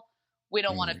people. We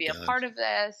don't want to be a part of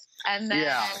this. And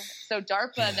then, so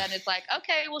DARPA then is like,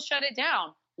 okay, we'll shut it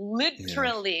down.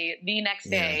 Literally the next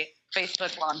day,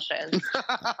 Facebook launches.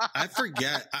 I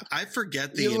forget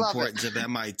the importance of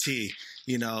MIT.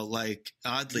 Oddly,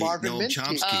 Noam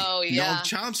Chomsky. Oh, yeah. Noam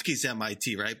Chomsky's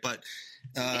MIT, right? But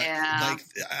I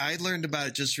learned about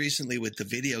it just recently with the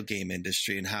video game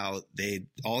industry and how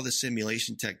all the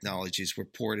simulation technologies were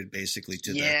ported basically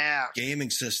to the gaming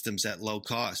systems at low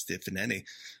cost, if in any.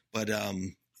 But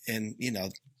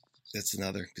that's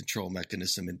another control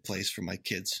mechanism in place for my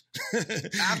kids.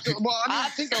 Absolutely. Well,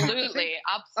 absolutely.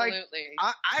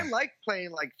 I like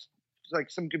playing like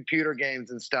some computer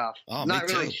games and stuff. Oh, not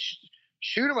me really too.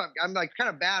 Shoot 'em up. I'm like kind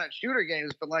of bad at shooter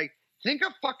games, but like think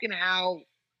of fucking how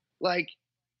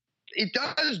it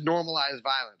does normalize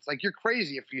violence. Like you're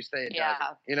crazy if you say it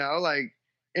doesn't. Like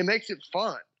it makes it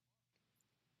fun.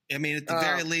 I mean, at the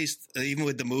very least, even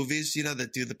with the movies,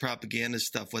 that do the propaganda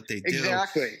stuff, what they do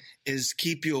is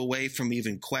keep you away from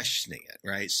even questioning it,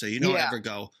 right? So you don't ever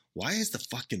go, why is the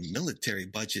fucking military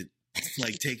budget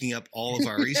taking up all of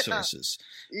our resources?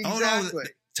 Exactly. Oh no,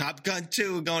 Top Gun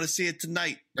 2, we're going to see it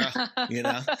tonight, bro.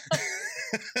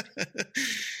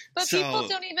 But people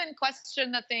don't even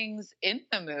question the things in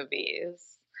the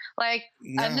movies.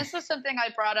 And this is something I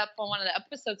brought up on one of the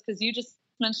episodes because you just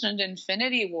mentioned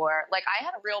Infinity War. I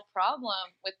had a real problem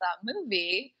with that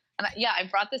movie. And I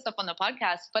brought this up on the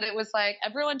podcast, but it was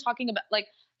everyone talking about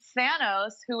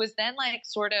Thanos, who was then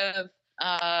sort of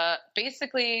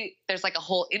basically there's like a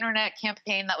whole internet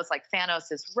campaign that was like,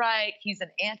 Thanos is right. He's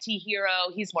an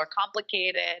anti-hero. He's more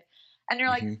complicated. And you're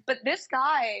like, but this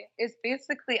guy is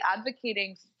basically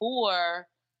advocating for,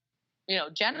 you know,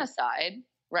 genocide,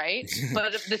 right?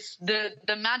 But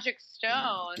the magic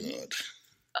stone,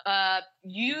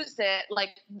 use it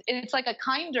like it's like a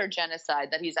kinder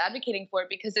genocide that he's advocating for,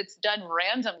 because it's done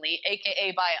randomly,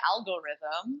 aka by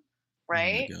algorithm,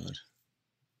 right? Oh my God.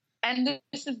 And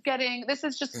this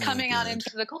is just coming out into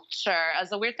the culture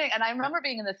as a weird thing. And I remember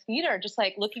being in the theater, just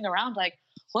like looking around, like,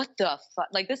 what the fuck?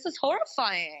 Like, this is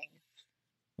horrifying.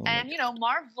 Oh, and, you know,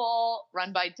 Marvel,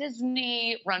 run by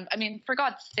Disney, I mean, for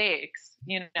God's sakes,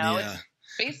 you know, it's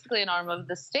basically an arm of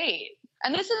the state.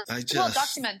 And this is well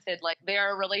documented, like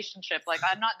their relationship. Like,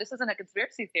 this isn't a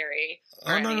conspiracy theory.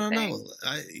 Or no.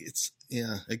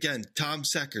 Again, Tom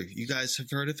Secker. You guys have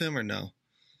heard of him or no?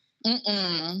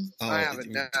 Mm-mm. Oh, I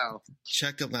haven't. No.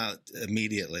 Check him out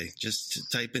immediately.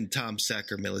 Just type in Tom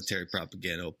Secker military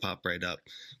propaganda. It'll pop right up.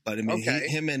 But I mean,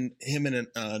 him and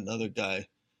another guy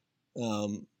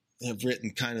have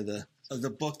written kind of the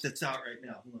book that's out right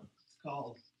now. Hold on.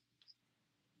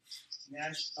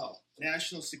 It's called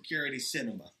National Security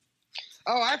Cinema.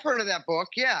 Oh, I've heard of that book.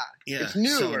 Yeah. It's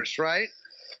newish, right?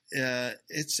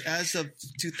 It's as of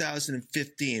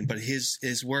 2015, but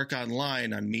his work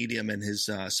online on Medium and his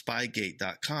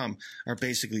Spygate.com are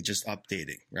basically just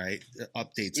updating, right?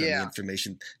 Updates on the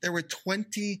information. There were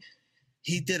 20.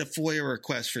 He did a FOIA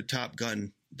request for Top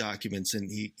Gun documents, and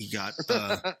he got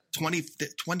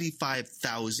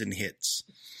 25,000 hits.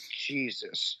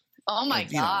 Jesus. Oh my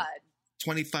God.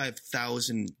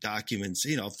 25,000 documents,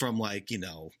 you know, from like, you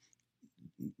know,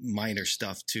 minor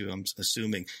stuff too. I'm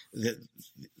assuming that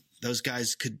those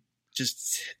guys could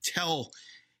just tell,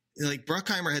 like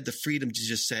Bruckheimer had the freedom to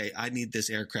just say, I need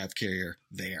this aircraft carrier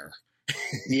there.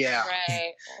 Yeah.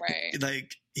 Right.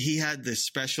 Like he had this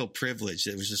special privilege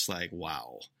that was just like,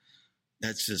 wow,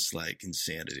 that's just like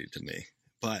insanity to me.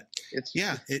 But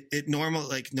it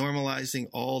normalizing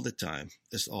all the time.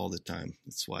 Just all the time.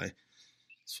 That's why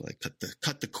I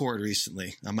cut the cord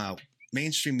recently. I'm out.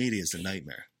 Mainstream media is a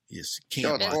nightmare. You just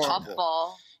can't watch it.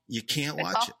 Awful. You can't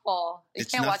watch it. You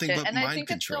can't watch it. And I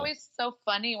think it's always so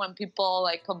funny when people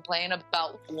like complain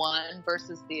about one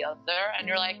versus the other, and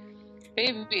you're like,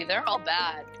 baby, they're all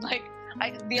bad. Like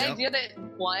the idea that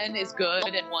one is good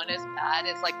and one is bad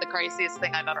is like the craziest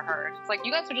thing I've ever heard. It's like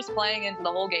you guys are just playing into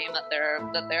the whole game that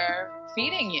they're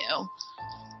feeding you.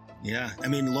 Yeah, I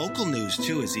mean, local news,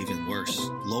 too, is even worse.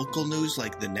 Local news,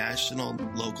 like the national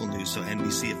local news, so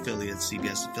NBC affiliates,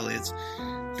 CBS affiliates,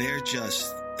 they're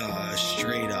just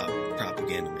straight up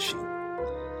propaganda machine,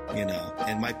 you know?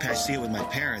 And I see it with my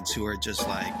parents who are just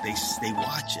like, they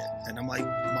watch it. And I'm like,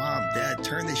 Mom, Dad,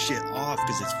 turn this shit off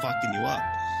because it's fucking you up.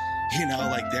 You know,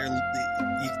 like they're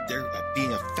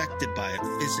being affected by it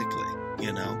physically,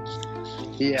 you know?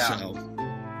 Yeah. So,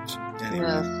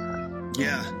 anyway.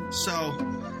 Yeah, so...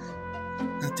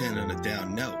 Not to end on a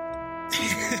down note.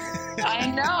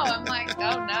 I know. I'm like,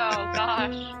 oh no,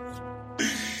 gosh.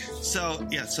 So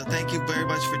thank you very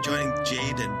much for joining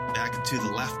Jade and Back and to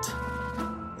the Left.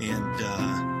 And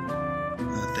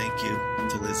thank you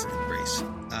to Liz and Grace.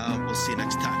 We'll see you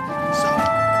next time.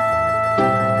 So.